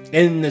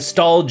and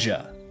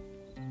nostalgia.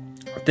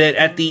 That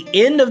at the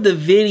end of the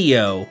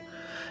video,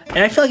 and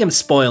I feel like I'm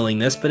spoiling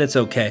this, but it's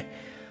okay.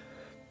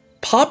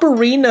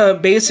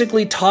 PopArena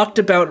basically talked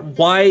about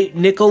why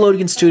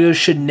Nickelodeon Studios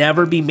should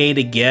never be made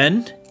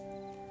again,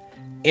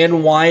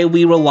 and why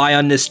we rely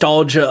on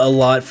nostalgia a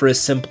lot for a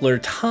simpler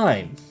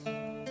time.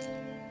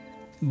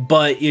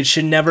 But it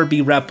should never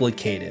be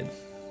replicated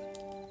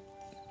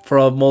for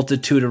a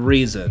multitude of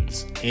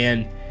reasons.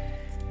 And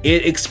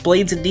it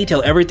explains in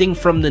detail everything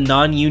from the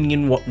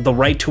non-union, the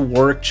right to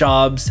work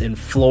jobs in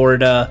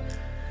Florida,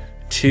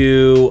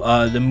 to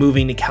the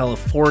moving to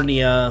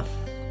California,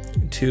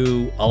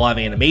 to a lot of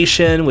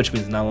animation, which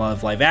means not a lot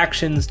of live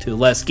actions, to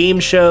less game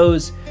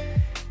shows.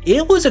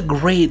 It was a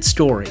great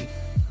story.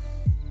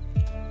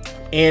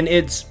 And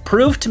it's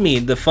proved to me,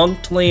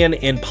 Defunctland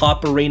and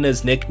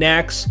PopArena's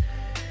Knacks,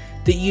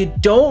 that you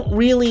don't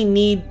really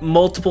need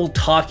multiple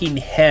talking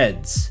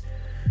heads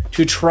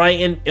to try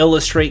and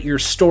illustrate your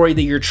story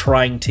that you're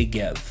trying to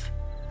give.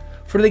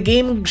 For the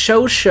game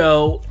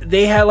show,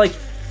 they had like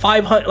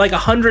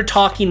 100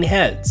 talking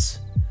heads.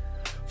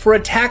 For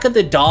Attack of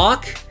the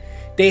Dock,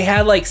 they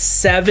had like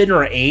 7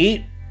 or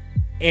 8,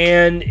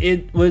 and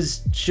it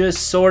was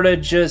just sort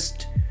of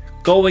just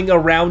going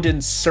around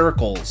in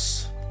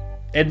circles.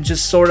 And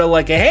just sort of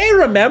like, hey,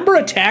 remember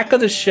Attack of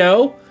the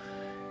Show?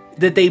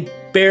 That they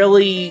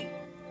barely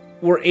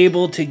were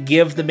able to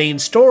give the main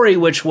story,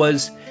 which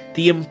was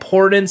the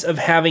importance of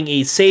having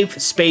a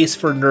safe space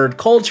for nerd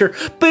culture.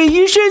 But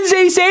you shouldn't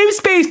say safe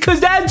space, because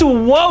that's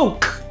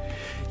woke.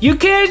 You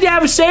can't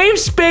have safe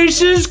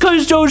spaces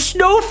because those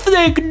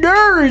snowflake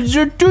nerds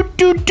are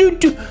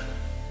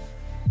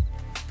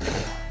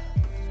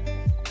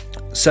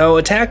So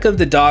Attack of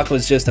the Dock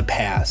was just a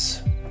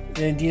pass.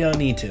 And you don't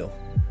need to.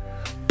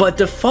 But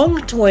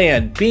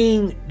Defunctland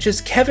being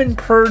just Kevin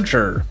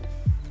Perger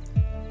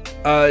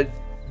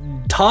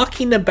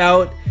talking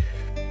about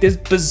this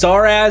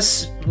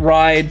bizarre-ass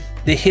ride,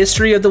 the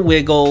history of the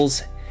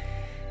Wiggles,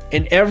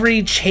 and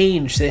every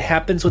change that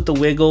happens with the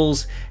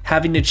Wiggles,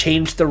 having to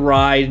change the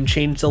ride and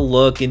change the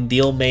look and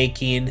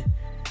deal-making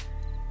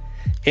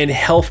and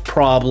health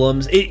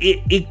problems.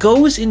 It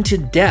goes into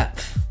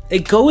depth.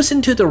 It goes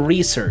into the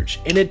research,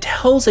 and it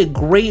tells a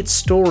great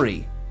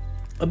story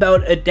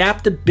about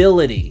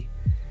adaptability.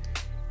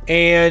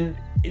 And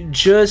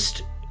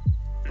just,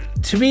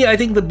 to me, I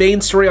think the main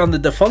story on the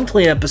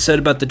Defunctland episode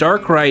about the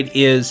Dark Ride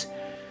is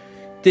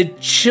the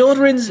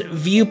children's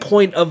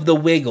viewpoint of the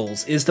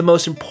Wiggles is the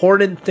most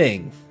important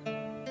thing.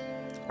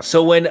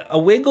 So when a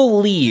Wiggle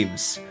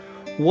leaves,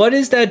 what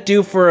does that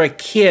do for a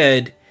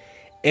kid?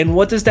 And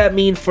what does that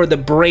mean for the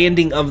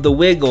branding of the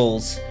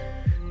Wiggles?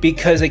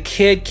 Because a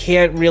kid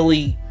can't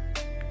really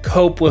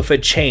cope with a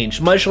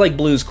change, much like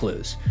Blue's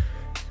Clues.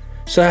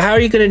 So how are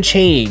you going to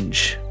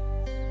change?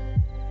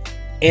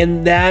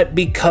 And that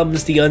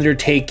becomes the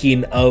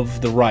undertaking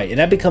of the ride. And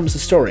that becomes the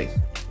story.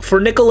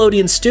 For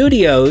Nickelodeon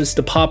Studios,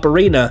 the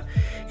PopArena,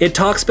 It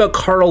talks about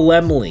Carl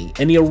Laemmle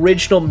and the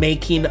original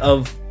making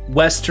of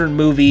Western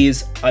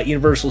movies at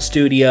Universal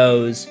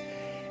Studios,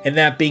 and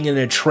that being an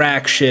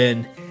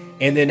attraction,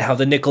 and then how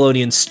the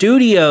Nickelodeon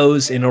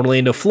Studios in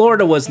Orlando,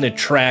 Florida was an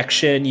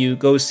attraction. You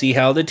go see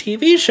how the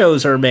TV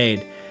shows are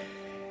made.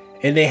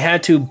 And they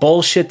had to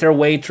bullshit their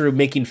way through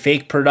making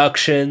fake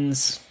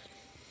productions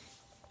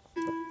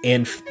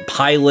and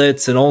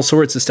pilots and all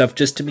sorts of stuff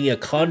just to meet a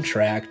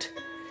contract.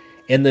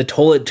 And the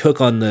toll it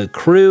took on the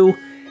crew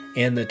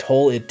and the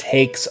toll it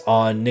takes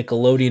on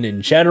Nickelodeon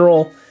in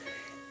general.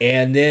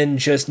 And then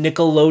just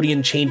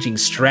Nickelodeon changing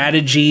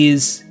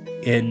strategies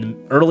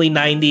in early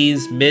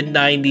 90s, mid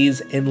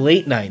 90s, and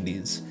late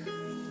 90s.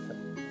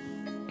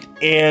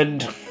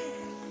 And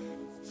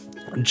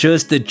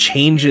just the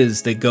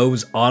changes that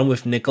goes on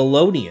with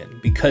Nickelodeon,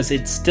 because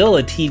it's still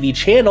a TV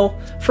channel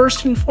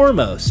first and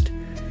foremost.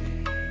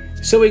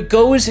 So it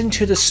goes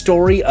into the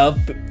story of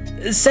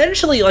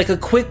essentially like a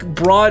quick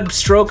broad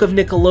stroke of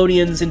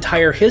Nickelodeon's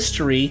entire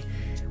history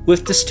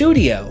with the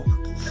studio.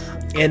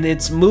 And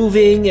it's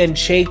moving and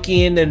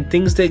shaking and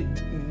things that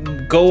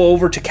go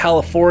over to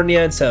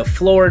California instead of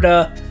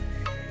Florida.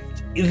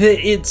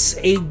 It's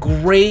a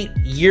great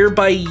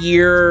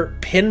year-by-year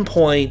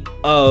pinpoint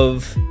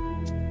of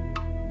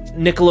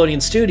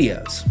Nickelodeon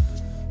Studios.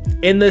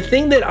 And the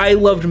thing that I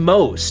loved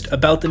most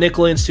about the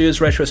Nickelodeon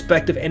Studios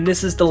retrospective, and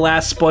this is the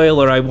last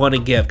spoiler I want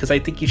to give because I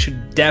think you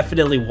should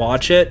definitely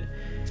watch it,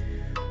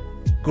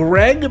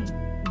 Greg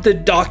the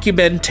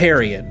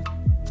documentarian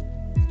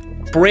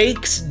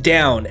breaks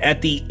down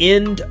at the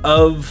end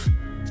of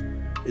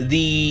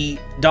the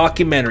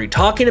documentary,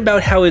 talking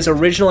about how his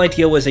original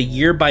idea was a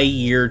year by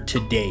year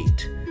to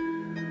date.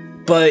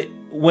 But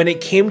when it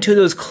came to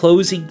those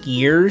closing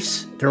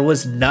years, there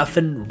was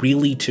nothing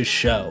really to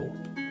show.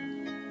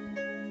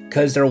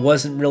 Because there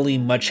wasn't really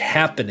much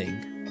happening.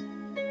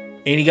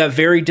 And he got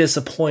very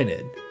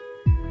disappointed.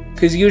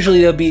 Because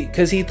usually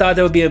because he thought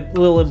there would be a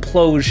little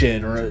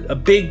implosion or a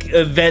big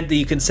event that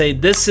you can say,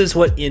 this is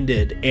what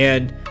ended.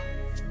 And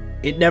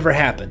it never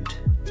happened.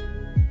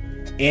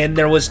 And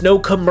there was no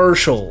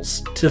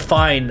commercials to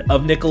find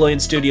of Nickelodeon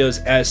Studios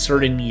at a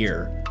certain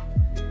year.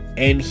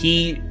 And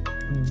he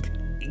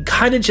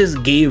kind of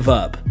just gave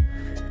up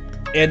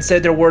and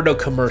said there were no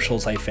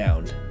commercials I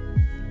found.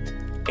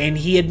 And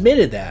he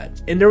admitted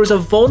that. And there was a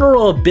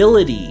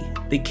vulnerability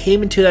that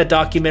came into that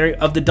documentary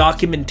of the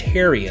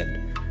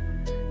documentarian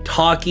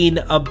talking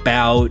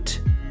about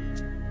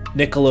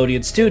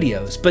Nickelodeon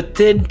Studios, but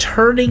then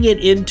turning it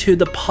into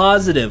the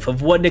positive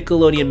of what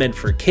Nickelodeon meant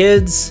for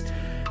kids,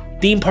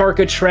 theme park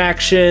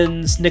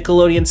attractions,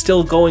 Nickelodeon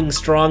still going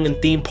strong in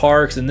theme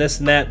parks and this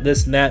and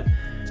that,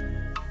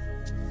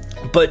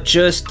 but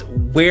just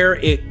where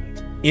it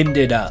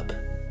ended up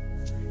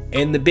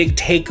and the big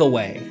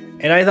takeaway.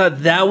 And I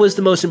thought that was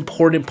the most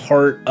important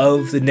part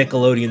of the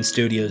Nickelodeon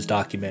Studios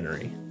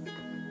documentary.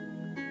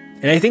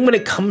 And I think when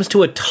it comes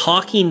to a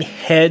talking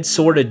head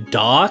sort of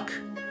doc,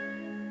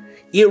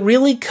 it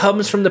really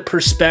comes from the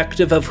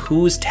perspective of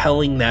who's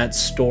telling that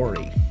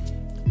story.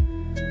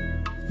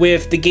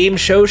 With the Game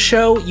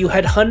Show, you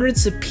had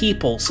hundreds of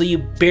people, so you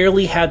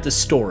barely had the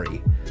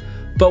story.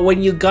 But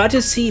when you got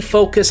to see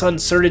focus on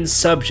certain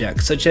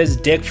subjects, such as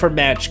Dick from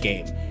Match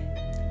Game,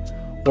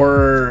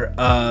 or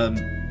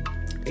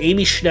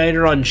Amy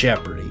Schneider on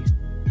Jeopardy,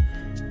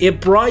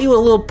 it brought you a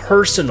little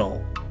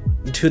personal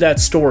to that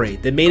story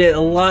that made it a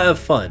lot of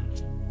fun.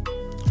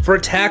 For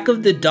Attack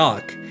of the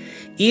Doc,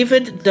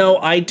 even though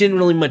I didn't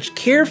really much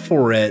care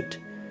for it,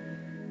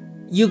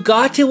 you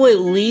got to at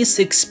least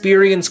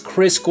experience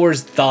Chris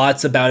Gore's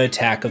thoughts about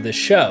Attack of the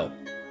Show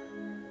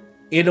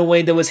in a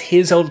way that was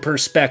his own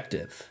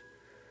perspective.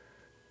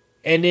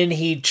 And then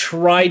he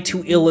tried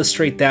to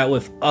illustrate that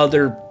with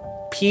other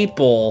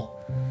people,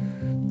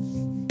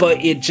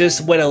 but it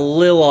just went a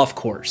little off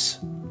course.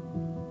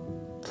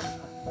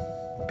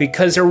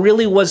 Because there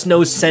really was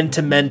no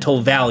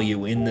sentimental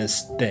value in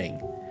this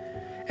thing.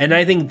 And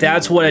I think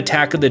that's what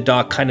Attack of the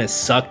Doc kind of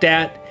sucked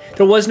at.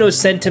 There was no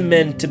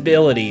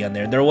sentimentability in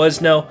there. There was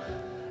no,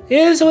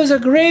 this was a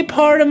great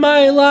part of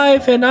my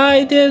life and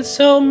I did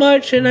so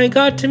much and I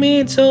got to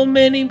meet so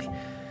many.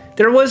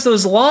 There was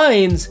those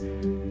lines,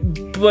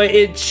 but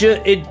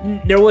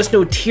there was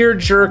no tear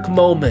jerk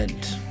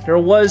moment. There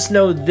was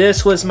no,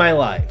 this was my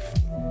life.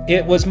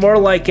 It was more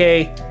like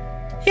a,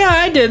 yeah,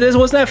 I did this.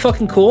 Wasn't that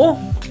fucking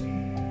cool?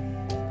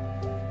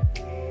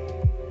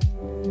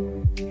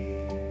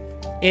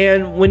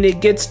 And when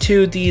it gets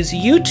to these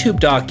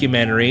YouTube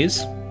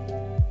documentaries,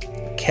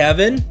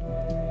 Kevin,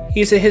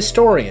 he's a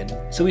historian.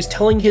 So he's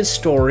telling his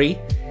story,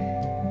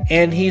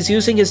 and he's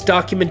using his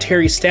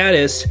documentary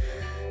status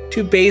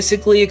to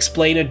basically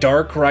explain a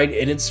dark ride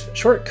and its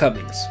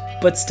shortcomings,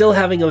 but still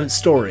having a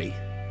story.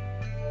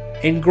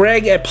 And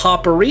Greg at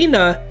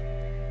PopArena,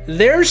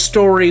 their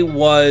story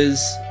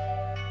was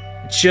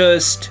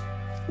just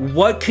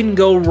what can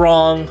go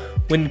wrong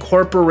when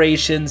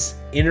corporations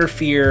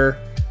interfere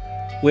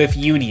with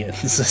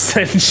unions,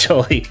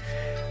 essentially.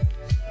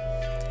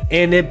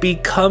 And it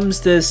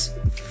becomes this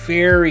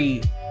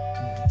very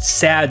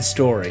sad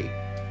story.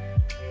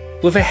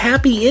 with a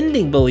happy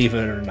ending, believe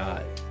it or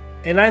not.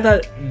 And I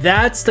thought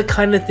that's the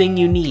kind of thing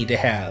you need to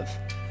have.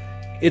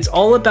 It's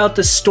all about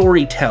the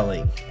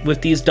storytelling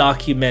with these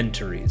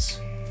documentaries.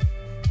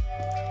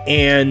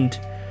 And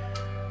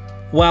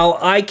while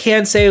I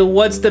can't say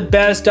what's the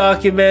best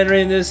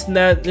documentary and this and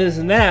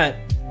that,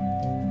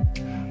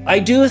 I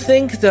do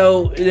think,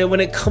 though, that when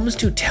it comes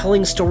to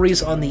telling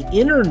stories on the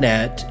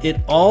internet, it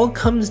all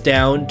comes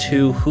down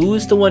to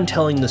who's the one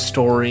telling the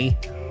story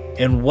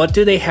and what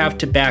do they have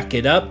to back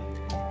it up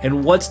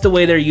and what's the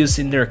way they're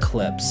using their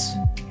clips.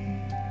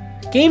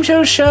 Game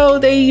show,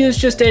 they use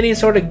just any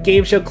sort of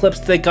game show clips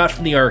that they got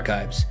from the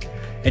archives.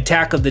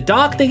 Attack of the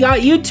Doc, they got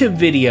YouTube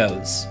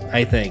videos,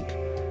 I think.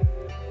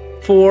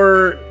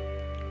 For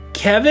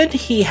Kevin,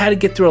 he had to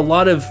get through a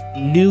lot of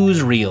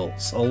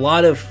newsreels, a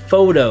lot of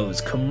photos,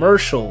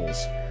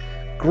 commercials.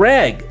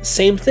 Greg,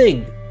 same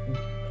thing.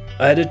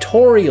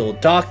 Editorial,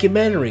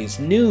 documentaries,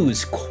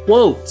 news,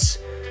 quotes,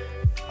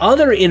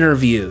 other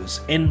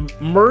interviews, and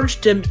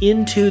merged them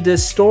into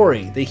this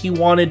story that he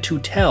wanted to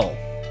tell.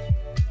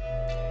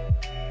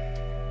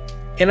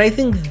 And I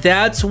think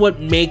that's what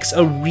makes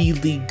a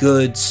really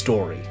good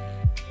story.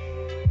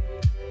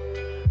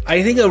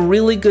 I think a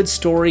really good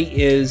story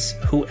is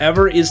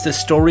whoever is the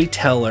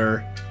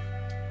storyteller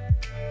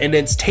and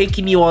it's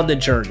taking you on the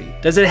journey.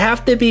 Does it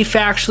have to be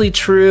factually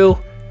true?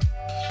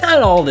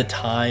 Not all the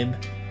time.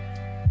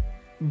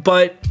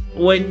 But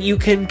when you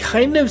can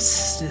kind of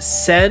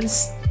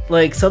sense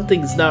like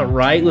something's not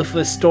right with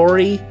a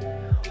story,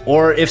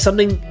 or if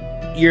something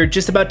you're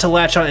just about to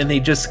latch on and they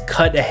just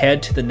cut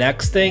ahead to the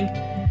next thing,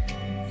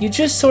 you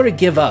just sort of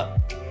give up.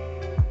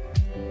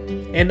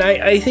 And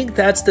I think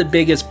that's the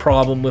biggest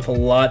problem with a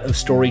lot of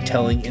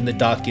storytelling in the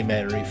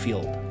documentary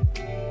field.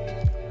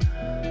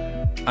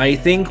 I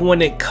think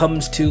when it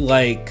comes to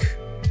like,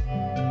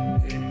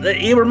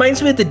 it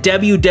reminds me of the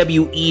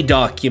WWE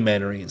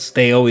documentaries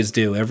they always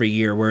do every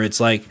year, where it's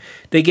like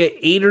they get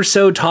 8 or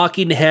so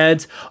talking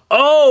heads.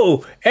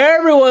 Oh,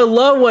 everyone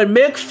loved when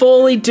Mick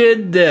Foley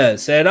did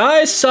this, and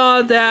I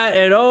saw that,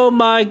 and oh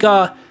my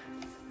God.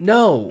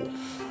 No,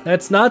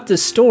 that's not the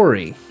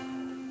story.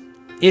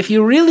 If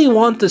you really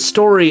want the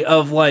story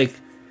of like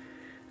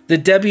the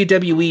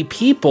WWE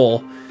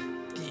people,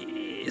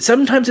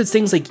 sometimes it's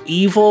things like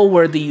Evil,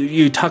 where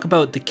you talk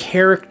about the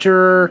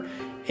character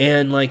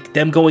and like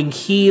them going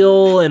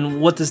heel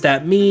and what does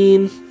that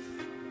mean.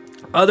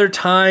 Other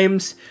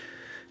times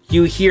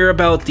you hear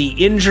about the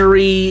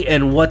injury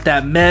and what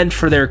that meant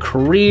for their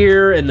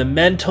career and the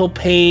mental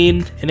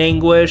pain and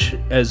anguish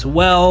as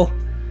well.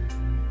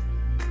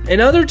 And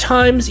other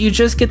times you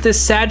just get this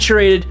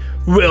saturated,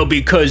 well,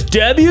 because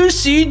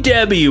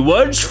WCW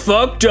once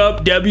fucked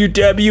up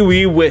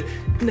WWE with...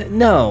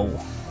 No.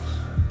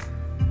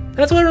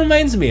 That's what it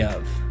reminds me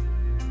of.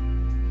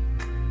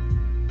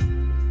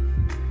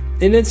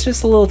 And it's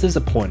just a little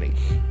disappointing.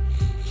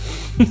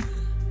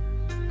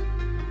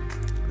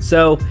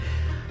 So,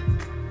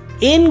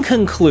 in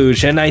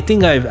conclusion, I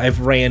think I've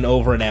ran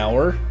over an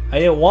hour. I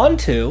didn't want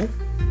to,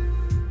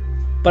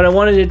 but I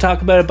wanted to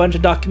talk about a bunch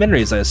of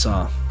documentaries I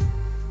saw.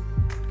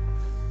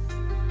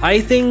 I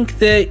think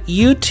that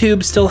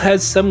YouTube still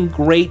has some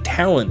great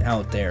talent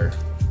out there.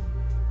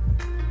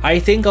 I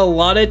think a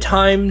lot of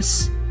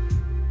times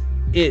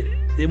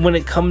when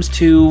it comes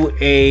to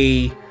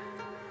a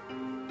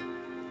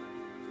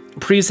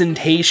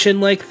presentation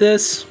like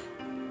this,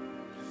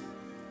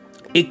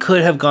 it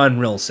could have gone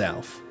real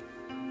south.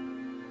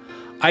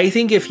 I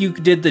think if you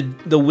did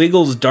the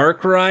Wiggles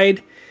Dark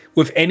Ride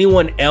with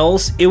anyone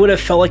else, it would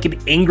have felt like an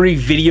angry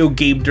video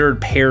game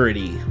nerd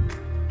parody.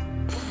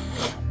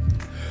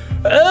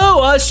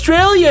 Oh,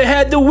 Australia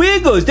had the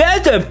Wiggles.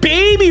 That's a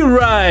baby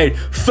ride.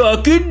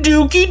 Fucking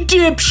dookie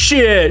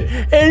dipshit.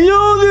 And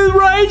all the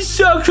ride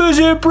sucks because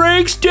it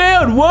breaks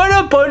down. What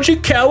a bunch of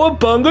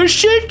cowabunga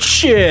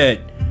shit.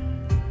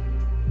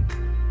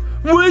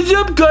 What's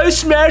up, guys?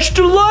 Smash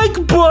the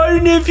like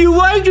button if you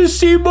like to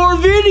see more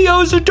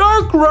videos of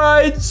dark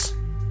rides.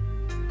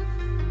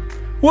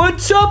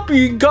 What's up,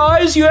 you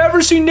guys? You ever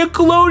seen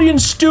Nickelodeon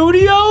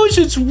Studios?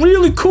 It's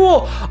really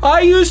cool. I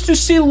used to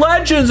see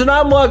Legends and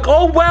I'm like,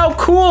 oh wow,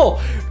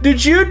 cool.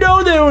 Did you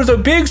know there was a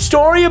big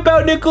story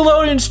about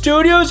Nickelodeon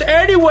Studios?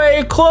 Anyway,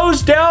 it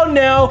closed down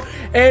now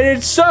and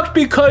it sucked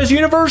because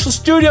Universal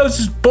Studios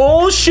is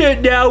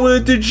bullshit now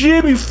with the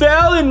Jimmy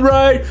Fallon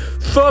ride.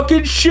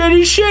 Fucking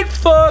shitty shit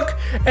fuck.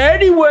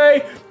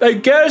 Anyway, I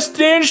guess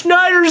Dan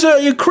Schneider's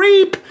a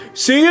creep.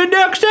 See you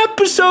next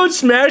episode.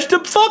 Smash the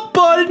fuck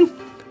button.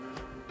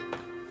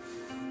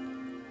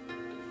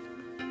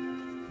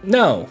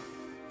 No.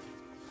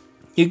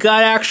 You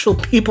got actual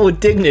people with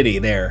dignity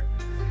there.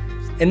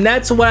 And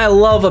that's what I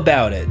love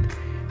about it.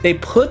 They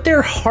put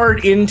their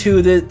heart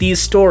into these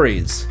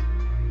stories.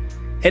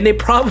 And they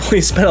probably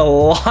spent a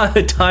lot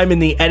of time in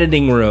the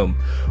editing room,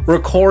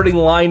 recording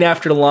line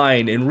after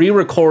line and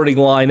re-recording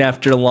line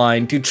after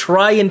line to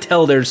try and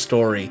tell their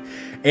story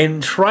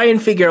and try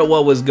and figure out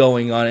what was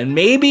going on. And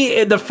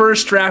maybe the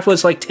first draft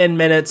was like 10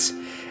 minutes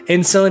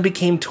and suddenly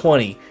became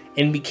 20.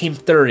 And became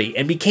 30,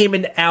 and became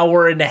an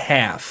hour and a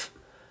half.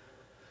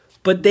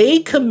 but they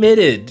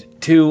committed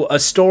to a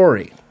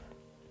story.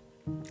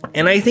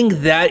 And I think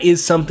that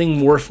is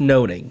something worth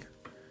noting.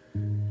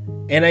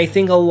 And I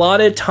think a lot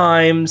of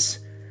times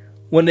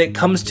when it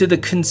comes to the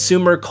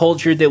consumer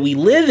culture that we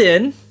live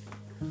in,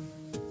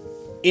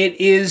 it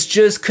is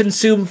just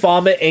consume,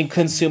 vomit, and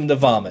consume the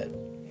vomit.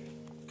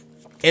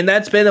 And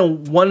that's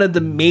been one of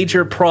the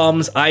major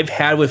problems I've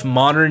had with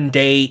modern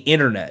day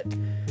internet.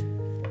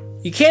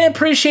 You can't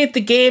appreciate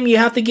the game, you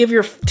have to give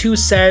your 2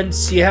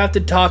 cents, you have to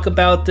talk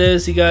about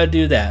this, you gotta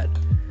do that.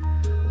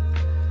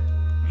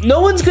 No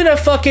one's gonna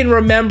fucking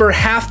remember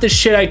half the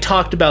shit I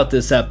talked about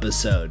this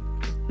episode.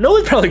 No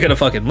one's probably gonna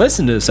fucking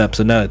listen to this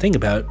episode now that I think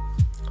about it.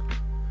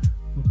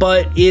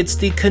 But it's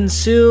the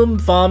consume,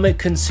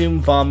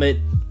 vomit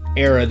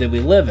era that we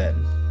live in.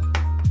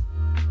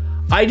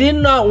 I did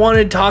not want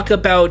to talk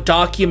about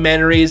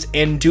documentaries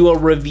and do a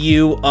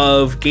review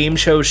of Game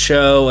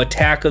Show,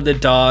 Attack of the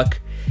Doc,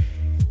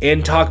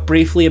 and talk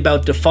briefly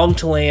about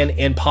Defunctland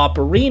and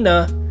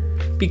PopArena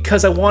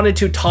because I wanted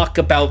to talk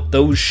about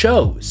those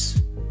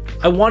shows.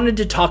 I wanted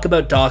to talk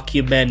about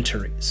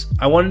documentaries.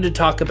 I wanted to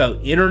talk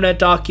about internet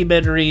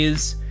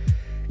documentaries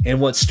and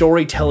what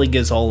storytelling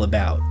is all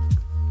about.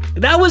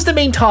 That was the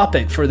main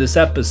topic for this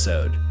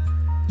episode.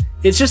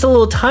 It's just a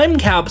little time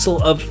capsule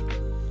of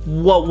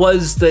what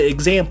was the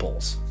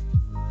examples.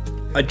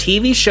 A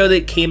TV show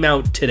that came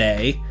out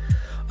today,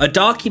 a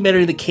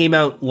documentary that came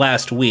out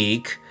last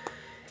week,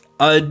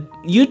 a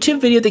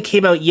YouTube video that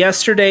came out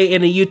yesterday,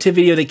 and a YouTube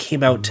video that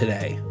came out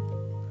today.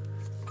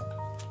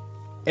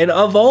 And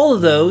of all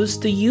of those,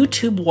 the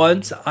YouTube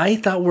ones I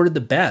thought were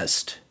the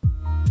best.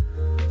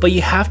 But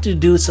you have to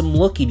do some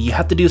looking, you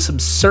have to do some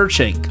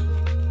searching.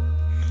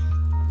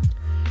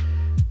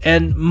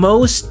 And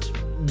most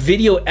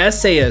video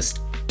essayists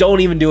don't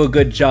even do a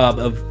good job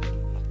of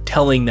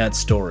telling that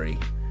story.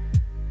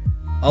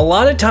 A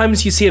lot of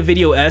times you see a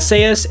video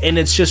essayist and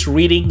it's just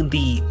reading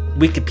the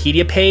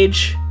Wikipedia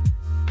page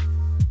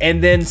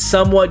and then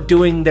somewhat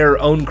doing their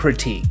own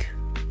critique,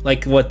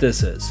 like what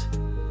this is.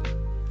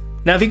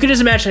 Now, if you could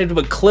just imagine I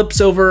put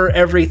clips over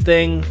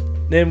everything,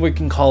 then we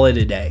can call it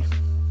a day.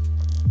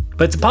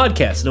 But it's a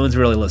podcast, no one's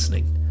really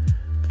listening.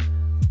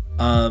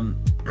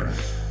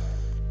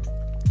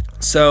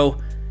 So,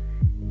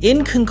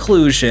 in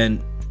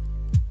conclusion,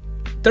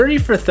 30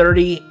 for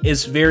 30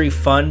 is very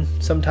fun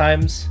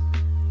sometimes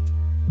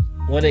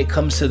when it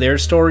comes to their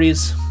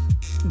stories,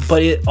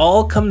 but it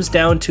all comes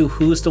down to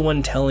who's the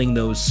one telling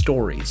those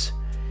stories.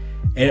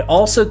 And it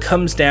also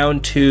comes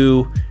down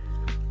to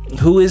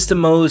who is the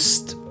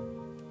most,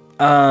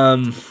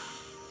 I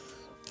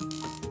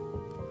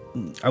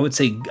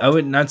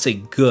would not say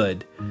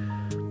good,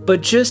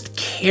 but just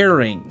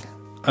caring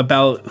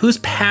about who's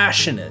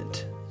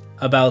passionate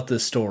about the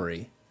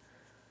story.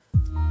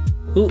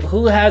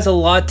 Who has a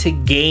lot to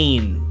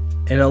gain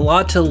and a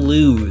lot to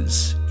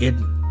lose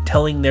in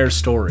telling their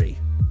story.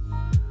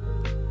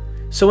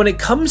 So when it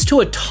comes to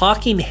a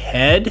talking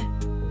head,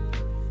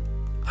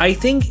 I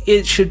think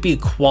it should be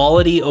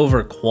quality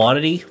over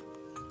quantity.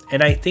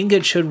 And I think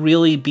it should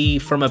really be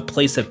from a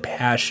place of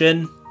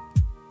passion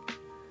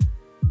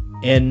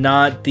and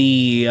not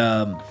the,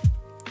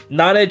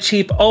 not a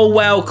cheap, oh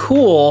wow,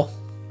 cool,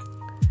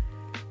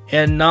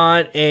 and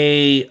not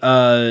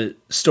a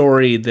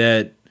story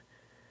that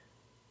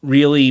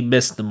really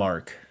missed the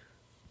mark.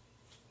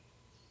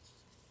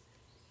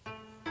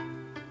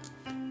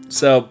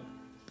 So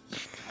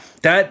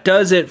that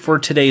does it for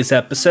today's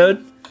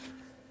episode.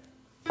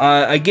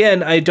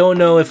 Again, I don't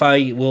know if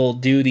I will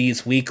do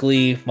these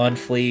weekly,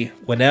 monthly,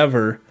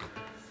 whenever.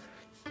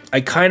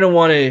 I kind of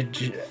want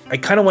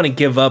to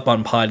give up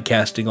on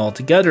podcasting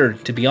altogether,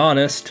 to be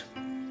honest.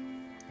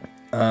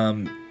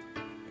 And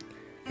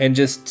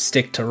just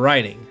stick to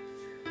writing.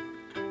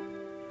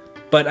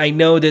 But I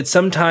know that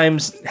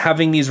sometimes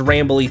having these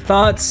rambly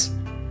thoughts,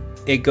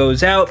 it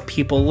goes out,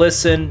 people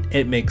listen,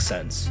 it makes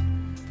sense.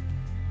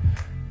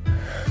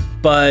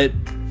 But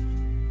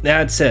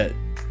that's it.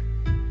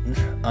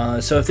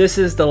 So if this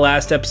is the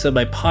last episode of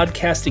my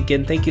podcast,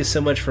 again, thank you so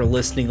much for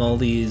listening all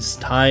these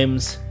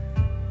times.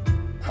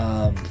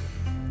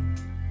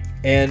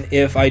 And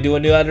if I do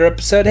another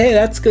episode, hey,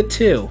 that's good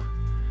too.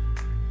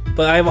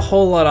 But I have a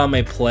whole lot on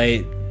my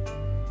plate,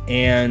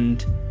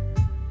 and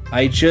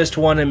I just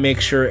want to make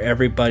sure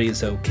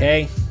everybody's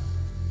okay.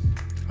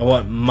 I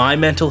want my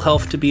mental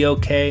health to be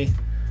okay,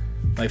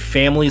 my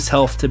family's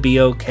health to be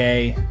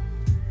okay,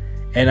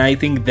 and I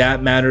think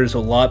that matters a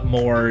lot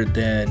more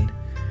than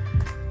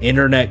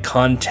internet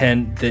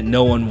content that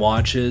no one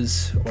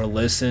watches or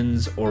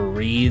listens or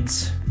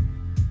reads.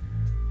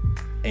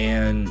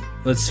 And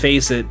let's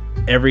face it,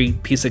 every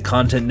piece of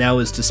content now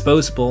is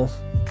disposable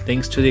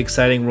thanks to the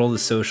exciting world of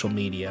social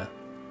media.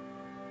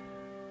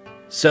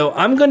 So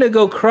I'm going to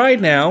go cry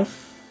now,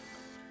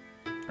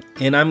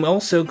 and I'm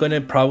also going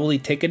to probably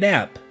take a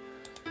nap.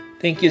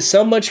 Thank you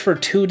so much for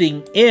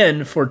tuning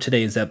in for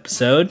today's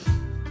episode.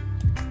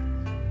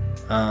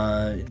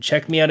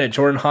 Check me out at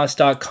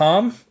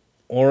jordanhaas.com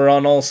or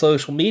on all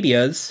social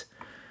medias.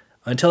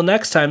 Until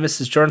next time,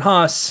 this is Jordan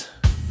Haas,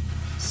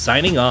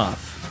 signing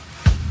off.